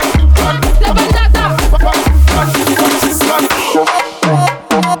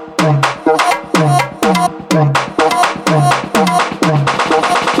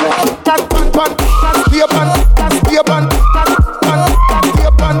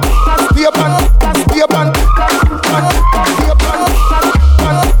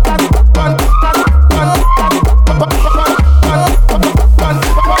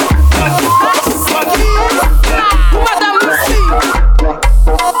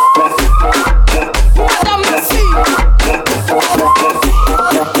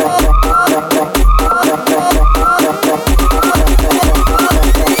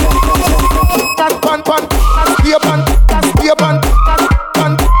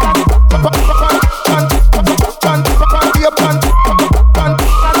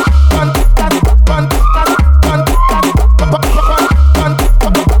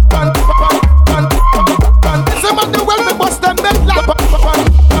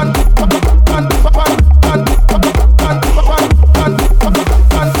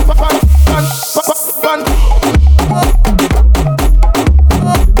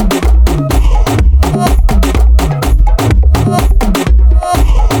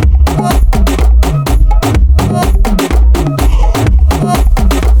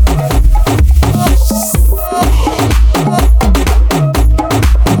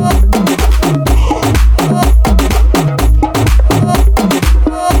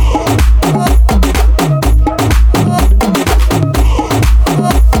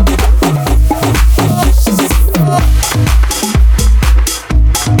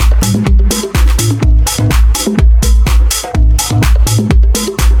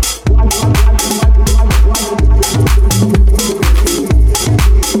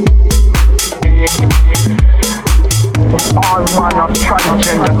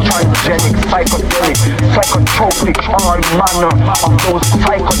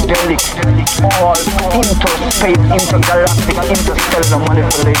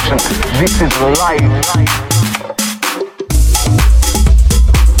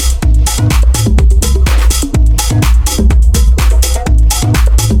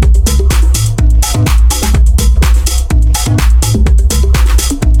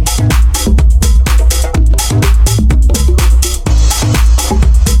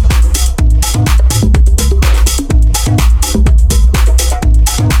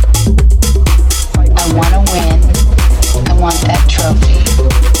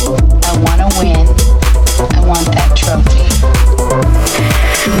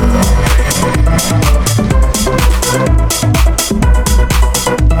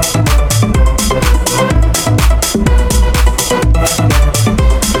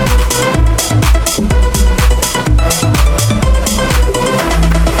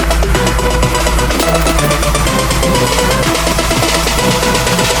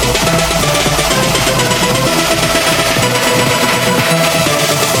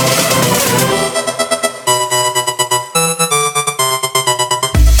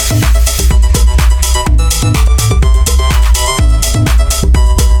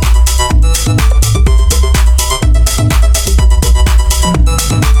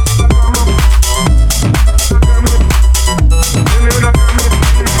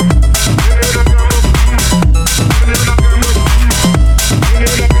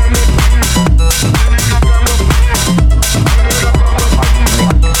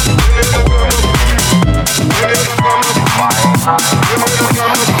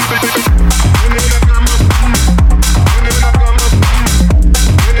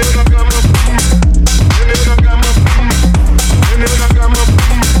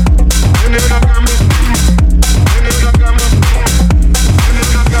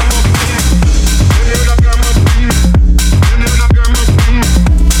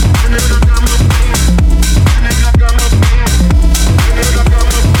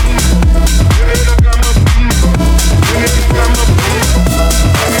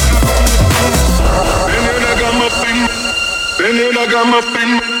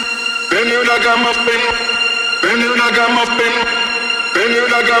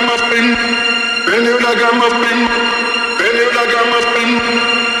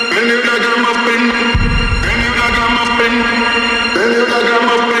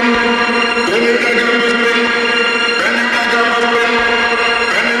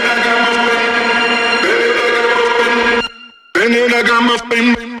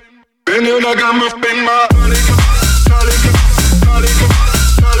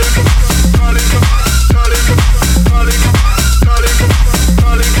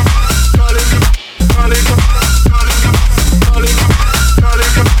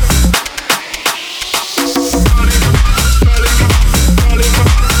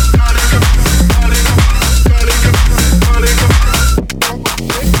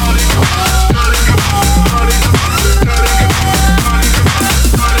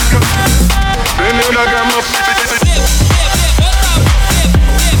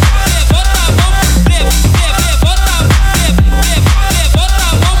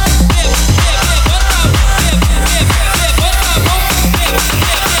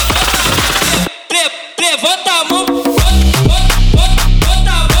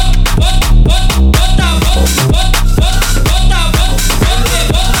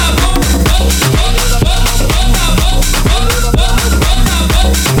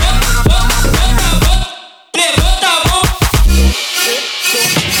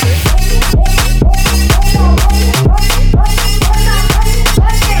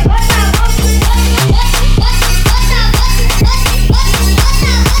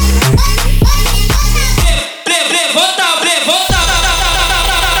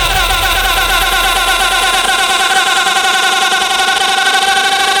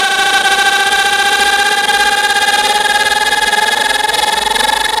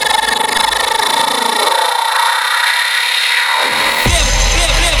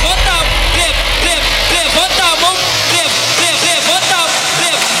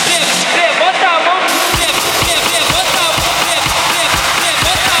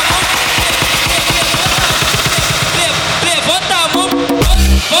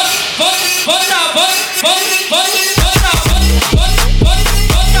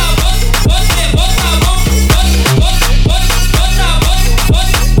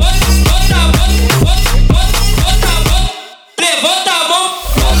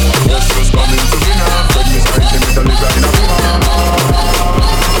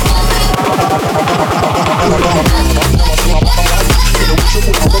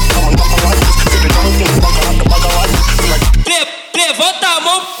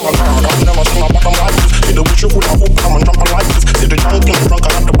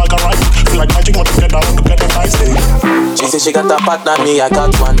She got a partner, me, I got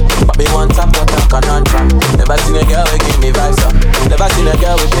one. But me one tap, what I cannot run. Never seen a girl who give me vibes up. Never seen a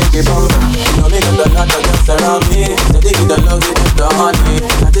girl with take it from me. You know me, got a lot of girls around me. They dig it, they love it, they want me.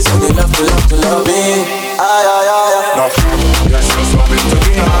 And this is what they love me. Ay, ay, ay, ay. No, yes, so coming to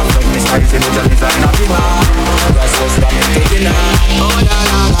dinner. Let me start in the design of dinner. Yes, so coming to dinner. Oh, la,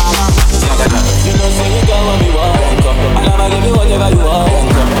 la, la, la. You know, say you got what me want. And I'ma give you whatever you want.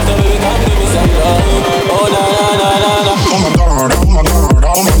 So baby, come give me some love. Oh, la, la, la, la, la. Oh my god, oh my god,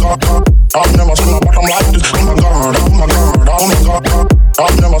 oh my god. I've never seen a bottom like this. Oh my god, oh my god, oh my god.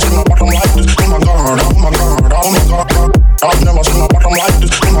 I've never seen a bottom like this. Oh my god, oh my god, oh my god. I've never seen a bottom like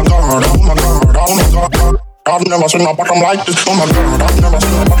this. Oh my god, oh my god, oh my god. I've never seen a bottom like this. Oh my god, I've never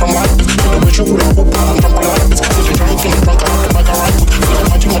seen a bottom like this. The way you would have hooked and jumping like this. Sitting drunk in the trunk, I have to make a right. Feel like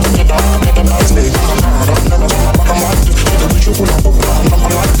fighting when you get down, get a nice leg. Oh my god, I've never seen a bottom like this. The way you would have hooked and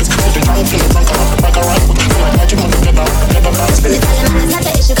jumping like this. Sitting drunk in the trunk, I have to make a right. Feel like fighting when you get down, get a nice leg. It's not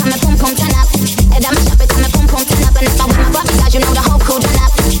the issue, come and pum pum turn up. And I'm shop it, come and pum pum turn up. And if I with my brothers, guys, you know the whole crew turn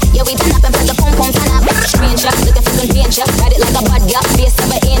up. Yeah, we turn up and press the pum pum turn up. Stranger, looking for some danger. Ride it like a bud, yeah, face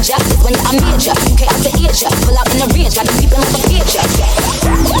of an angel. It's when you're a major, UK out the Asia. Pull out in the range, got the people like a picture.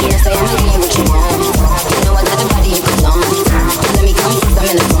 Yes, I am a game, what you want. You know I got the body you can long. Let me come,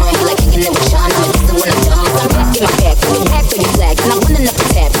 I'm in the front. You like kicking it with Sean, I'm a distant when I'm done. I'm back in my bag, put back to your flag. And I'm running up the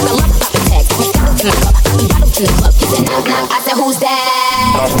tab, cause I love popping tags. I'm bottles in my cup, bottles in the club. He said knock, knock, I said who's that?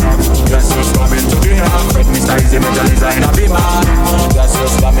 Guess who's coming to dinner? Fred me size him and the design of him. Guess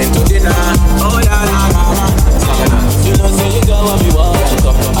who's coming to dinner? Oh la la la la. You know say you got what you want.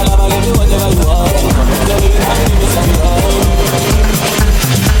 And I'ma give you whatever you want. So baby, come give me some love.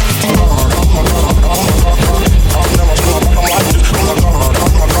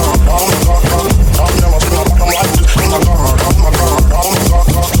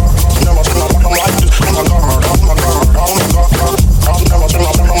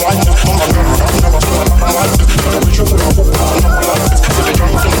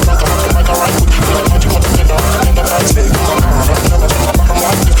 Like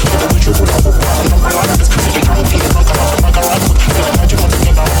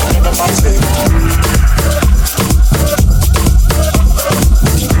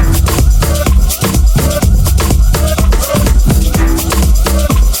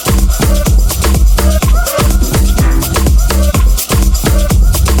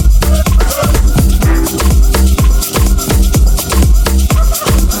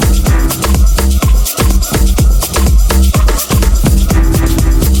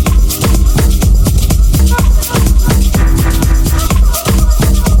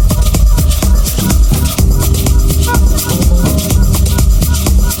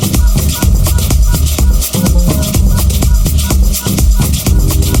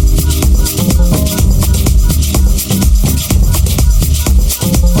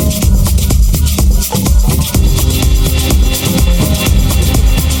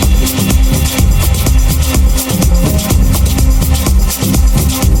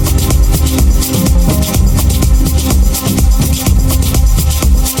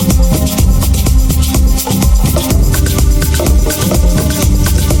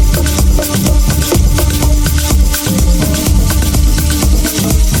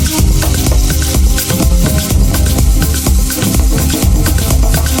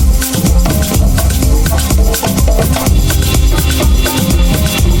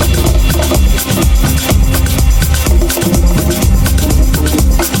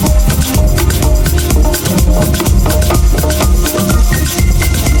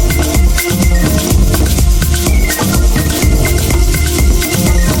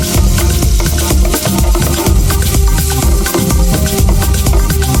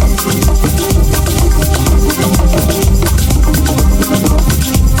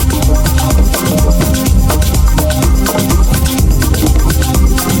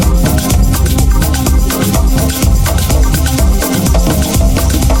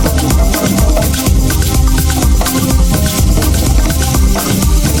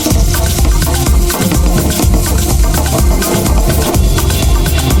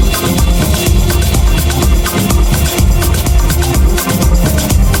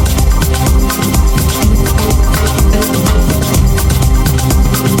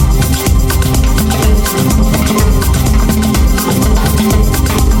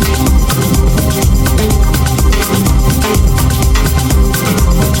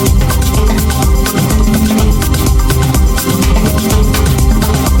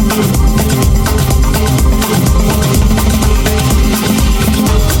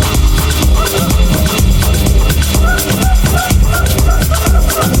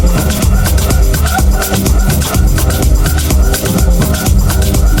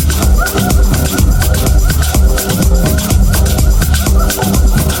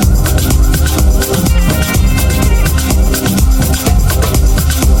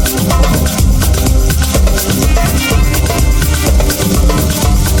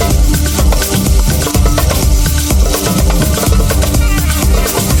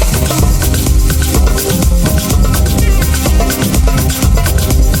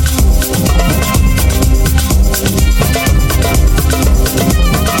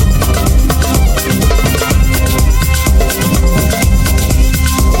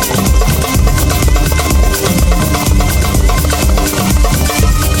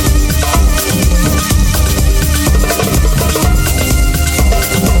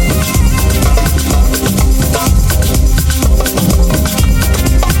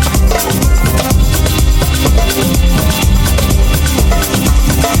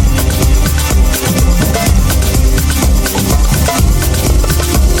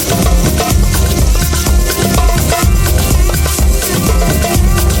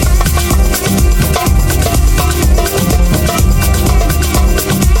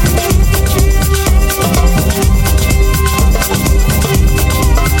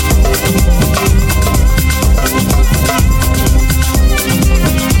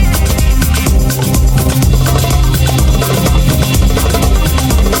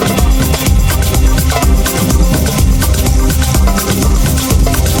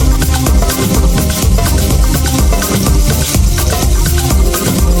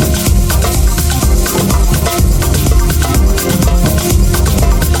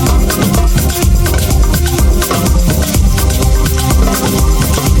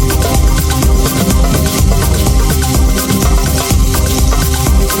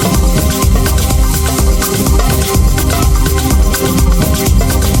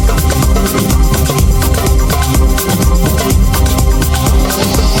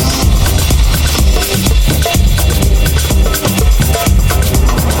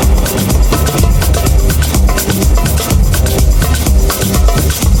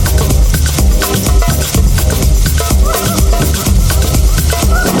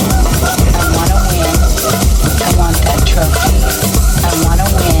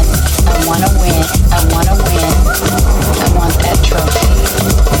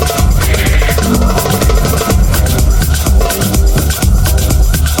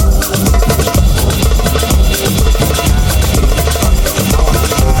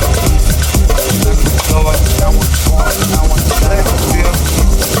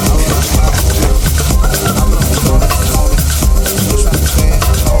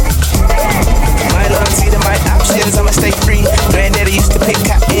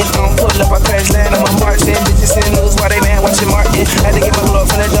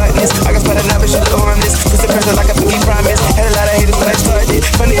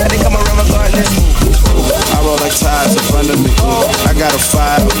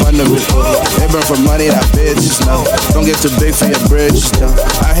 5, wonder me. They burn for money, that bitches know. Don't get too big for your bridges, though.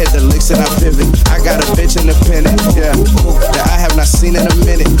 I hit the licks and I pivot. I got a bitch independent, yeah. That I have not seen in a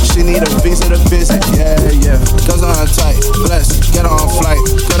minute. She need a visa to visit, yeah. Goes on tight, bless, get on flight,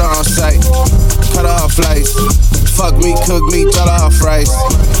 get on site, cut off flights. Fuck me, cook me, tell off rice.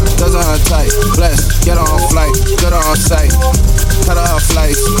 Goes on tight, bless, get on flight, get on site, cut off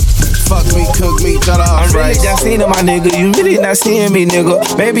flights. Fuck me, cook me, tell off rice. I'm really just seeing my nigga, you really not seeing me, nigga.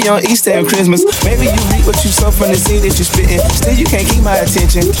 Maybe on Easter and Christmas, maybe you reap what you sow from the seed that you spittin'. Still you can't keep my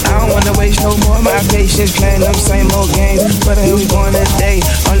attention. I don't wanna waste no more of my patience playing them same old games. Where the hell we going today?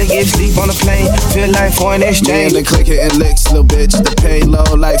 Only get sleep on the plane, feel like foreign exchange. Me and the click hitting licks, little bitch. The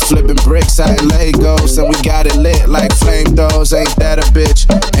payload like flipping bricks out in Legos, and we got it lit like flame doors. Ain't that a bitch?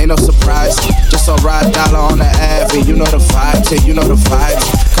 Ain't no surprise. Just a ride dollar on the Ave, and you know the vibes, yeah, you know the vibes.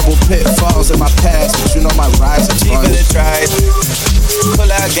 Couple pitfalls in my past, but you know my rise is fun. She could've tried,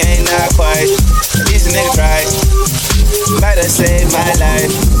 pull out game, not quite. At least a nigga tried. Might have saved my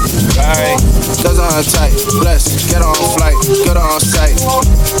life. Right. Goes on tight, bless, get on flight, get on site,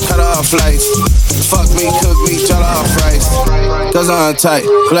 cut off flights. Fuck me, cook me, tell off rice. Goes on tight,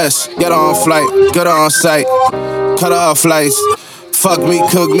 bless, get on flight, get on site, cut off flights. Fuck me,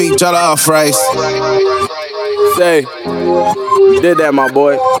 cook me, tell off rice. Say, you did that, my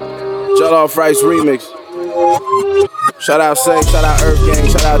boy. Jollof Rice remix. Shout out Say, shout out Earth Gang,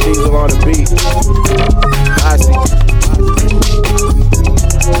 shout out Diesel on the beat. I see.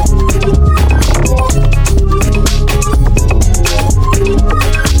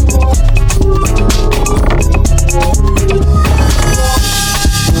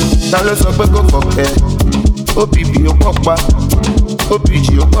 Ta ló sọ pé kò fọ̀kẹ́? OPP ó pọ́pá, OPG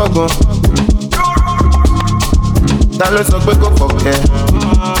ó pọ́gàn. Ta ló sọ pé kò fọ̀kẹ́?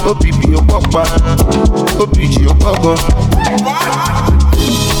 OPP ó pọ́pá, OPG ó pọ́gàn.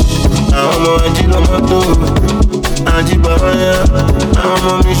 Àwọn ọmọ ají lọ́mọ tó, ají bàbá yá. Àwọn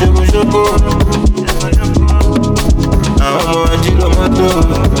ọmọ mi ṣokoṣoko. Àwọn ọmọ ají lọ́mọ tó,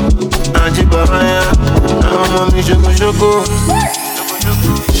 ají bàbá yá. Àwọn ọmọ mi ṣokoṣoko.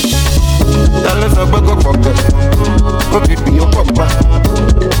 Ta ló sọ pé kò fọ̀kẹ́? OPP ó pọ́pá,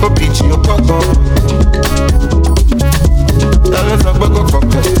 OPG ó pọ́gàn. Ta ló sọ pé kò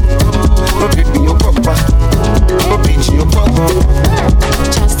fọ̀kẹ́? OPP ó pọ́pá, OPG ó pọ́gàn.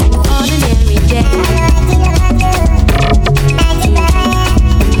 Just an ordinary day.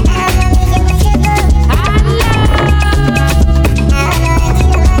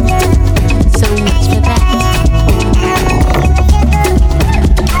 So much for that.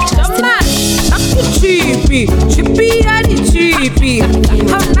 Chippy, chippy, and chippy.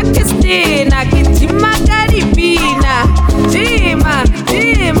 I'm not a stay, I get Jimagaripina. Jima,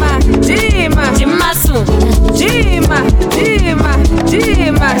 Jima, Jima, Jimasu, Jima, Jima,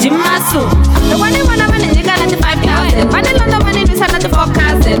 Jima, Jimasu. The one who wanna win, you got 95,000. When they learn the money, do another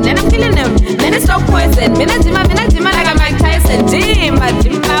 4,000. Then I'm killing them, then it's so poison. Mina Jima, like I'm Mike Tyson. Jima,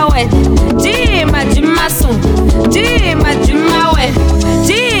 Jima, way. Jima, Jimasu. Jima, Jima, way.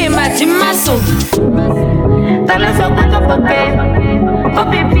 Jima, Jimasu. Dale esa vuelta pa' qué, pa'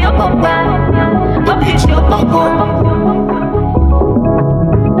 pipi o papá, pa' pichi o poco.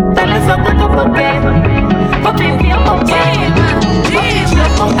 Dale esa vuelta pa' qué, pa' pipi o papá, pa' pichi o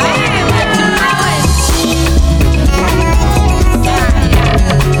poco.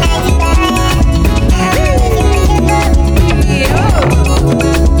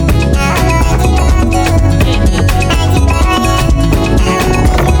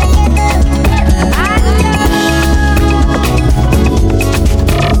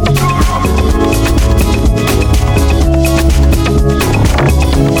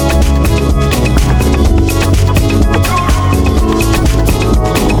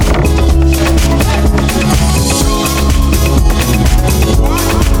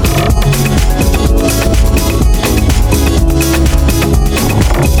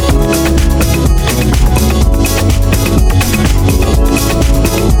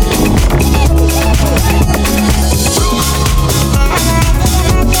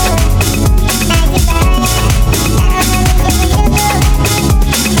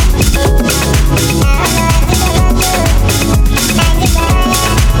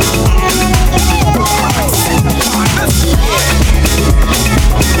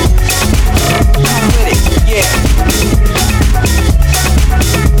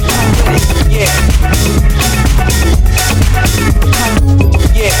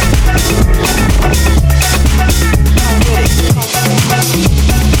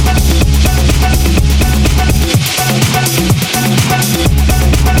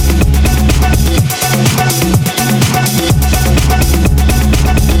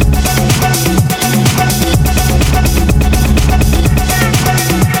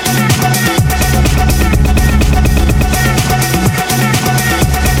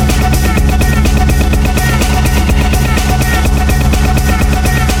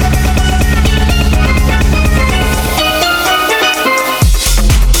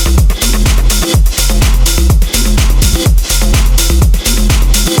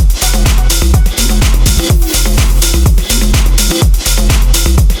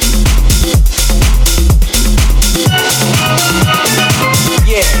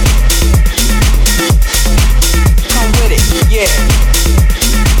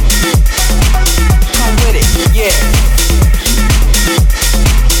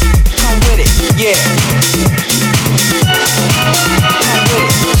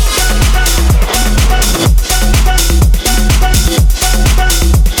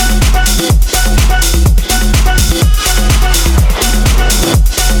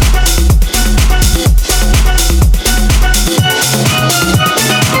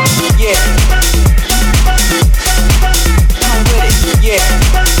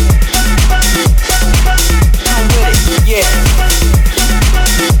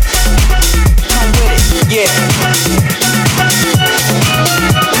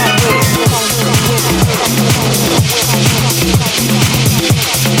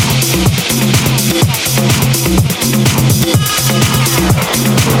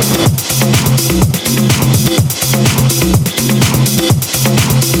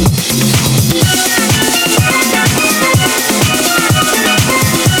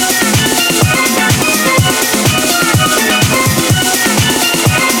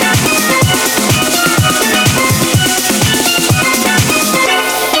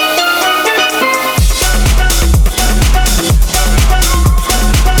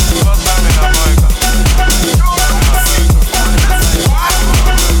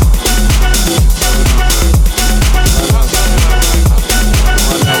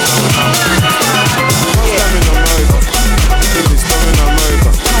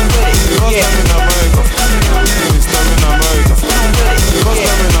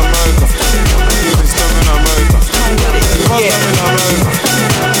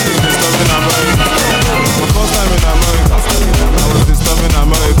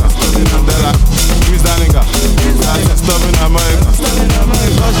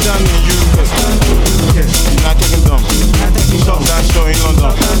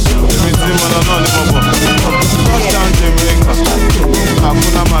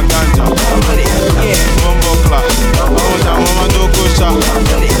 ganja. Bumbo clap. Mama do go shop.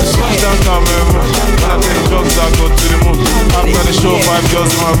 Touchdown Cameroon. When I take drugs, I go to the moon. After the show, 5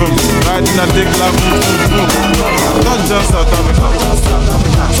 girls in my room. Riding a dick like Touchdown South Africa.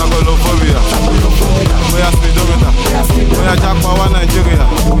 Sagolophobia. We are speedometer. We are Jackpot Nigeria.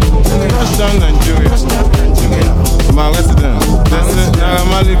 Touchdown Nigeria. My resident. That's it. Naira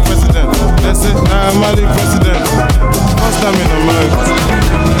Marley president. That's it. Naira Marley president. First time in America.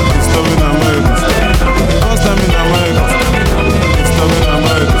 It's time in America. First time in America. It's time in America.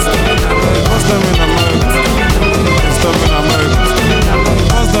 First time in America.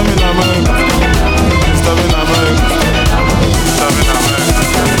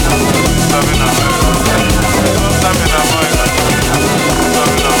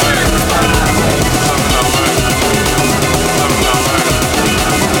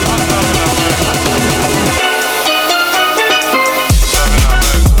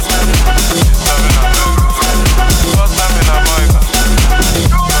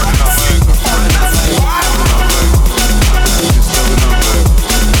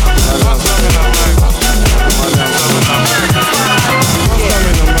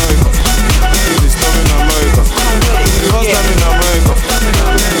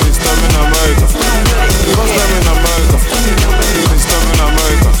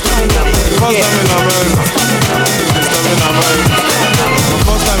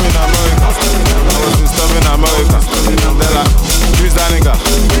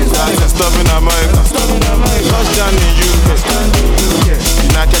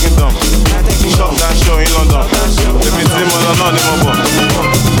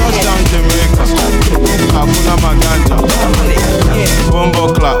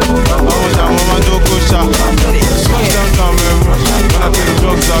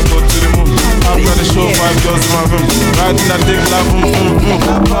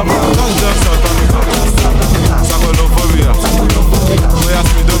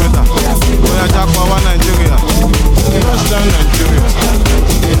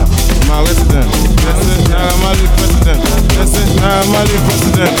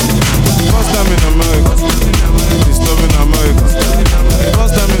 in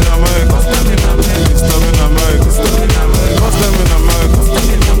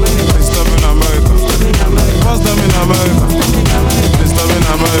America. First time in America. It's time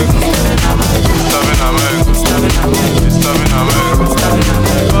in America. It's time in America. It's time in America. First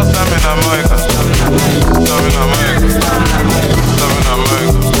time in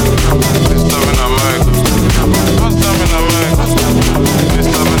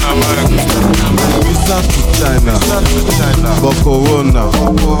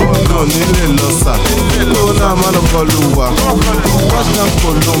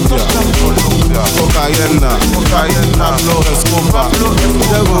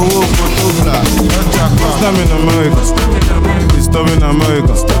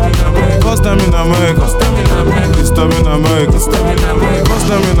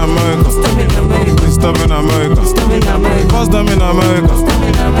It's time in America.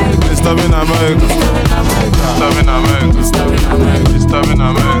 It's time in America.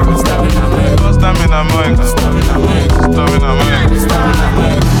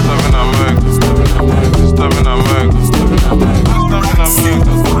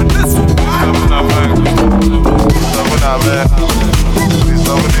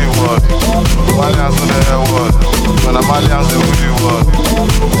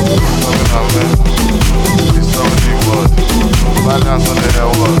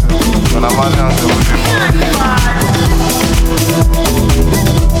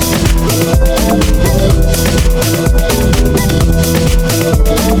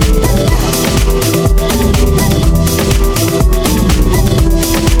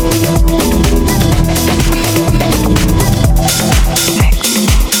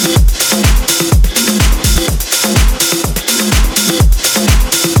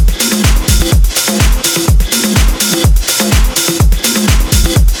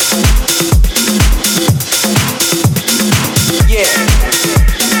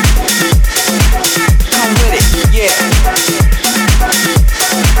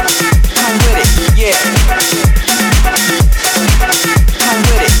 Yeah.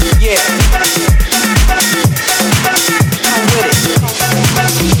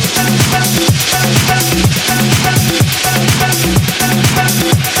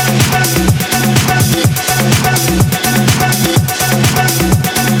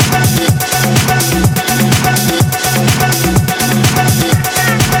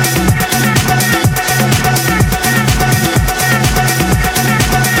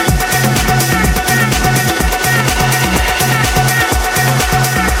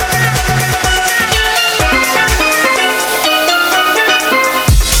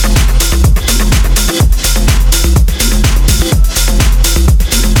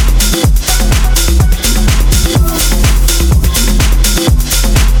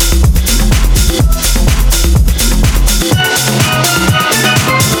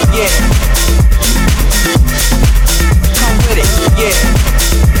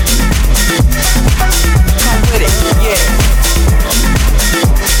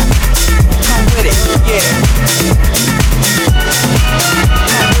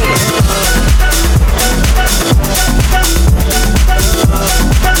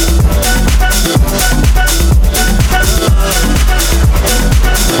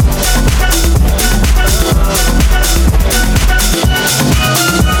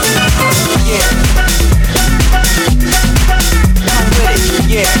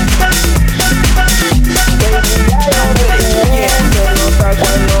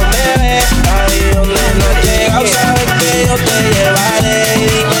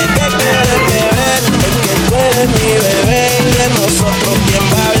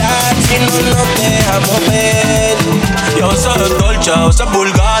 A veces es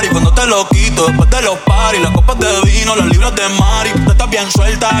vulgar y cuando te lo quito después de los paris, las copas de vino, las libras de mari. Tú estás bien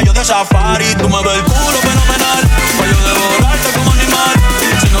suelta, yo de safari. Tú me ves el culo fenomenal, pa' yo devorarte como animal.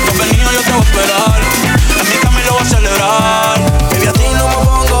 Si no te has venido yo te voy a esperar, en mi cama lo voy a celebrar. Baby, a ti no me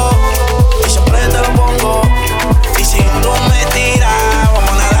pongo, y siempre te lo pongo. Y si tú me tiras,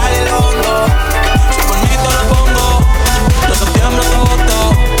 vamos a nadar el hondo. Si por mí te lo pongo, de septiembre hasta agosto.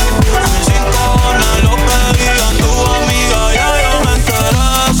 A mis 5 horas lo que digan tu amiga, ya yo me enteré.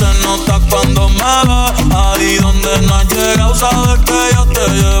 Se nota cuando me ves, ahí donde no has llegado, sabes que yo te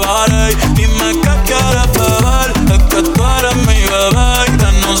llevaré. Dime qué quieres beber, es que tú eres mi bebé. Y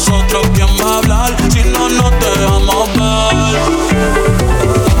de nosotros quién va a hablar, si no nos dejamos ver.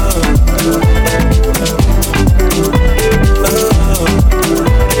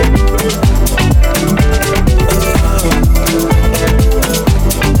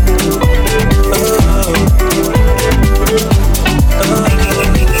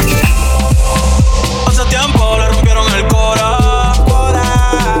 Hace tiempo le rompieron el cora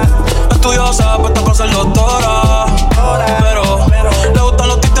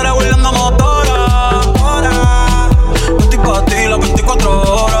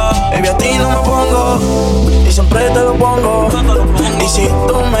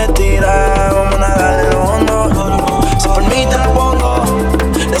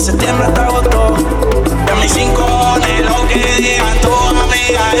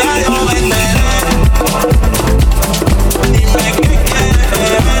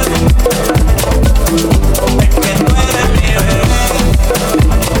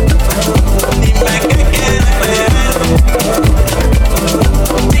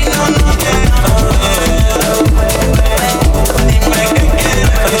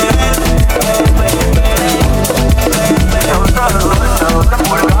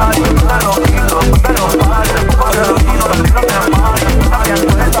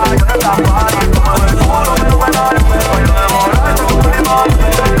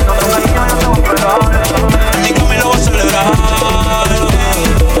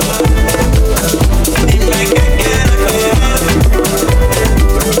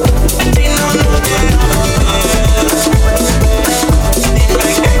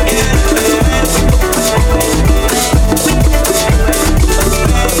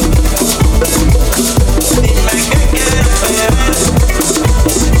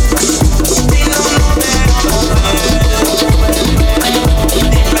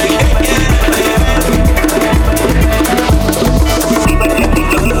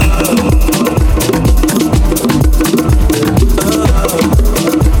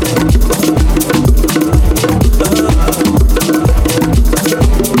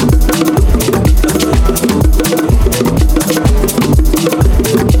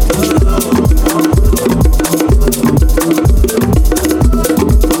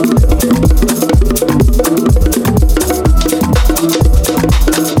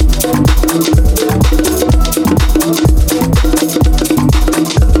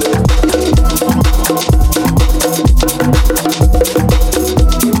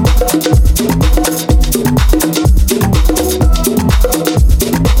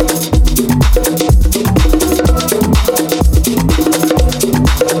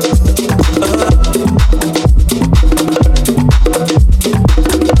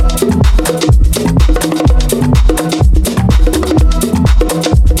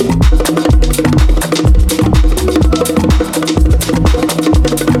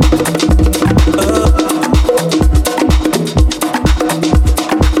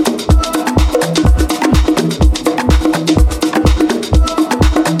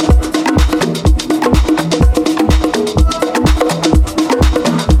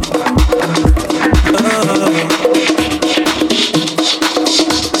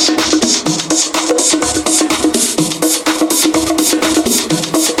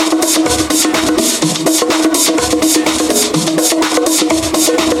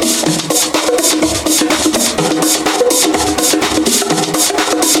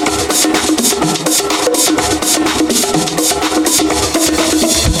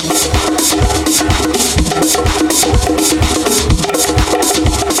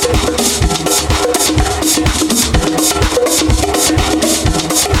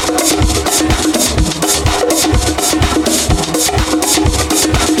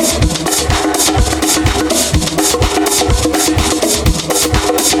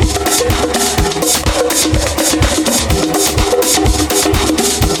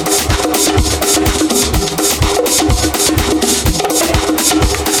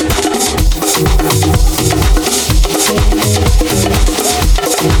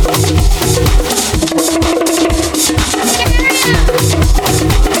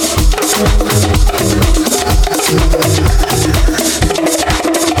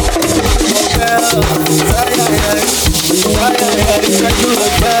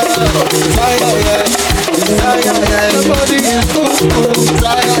What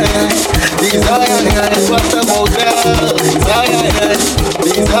about that?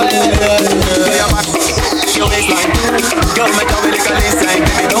 Your waistline, girl, make your belly listen,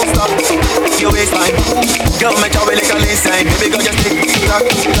 baby, don't stop. Your waistline, girl, make your belly listen, baby, go just tick tock,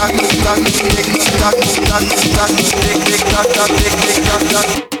 tock, tock, tick tock, tock, tock, tick tock, tock, tick tock.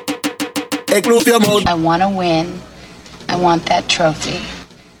 Ekloop your mouth. I want to win. I want that trophy.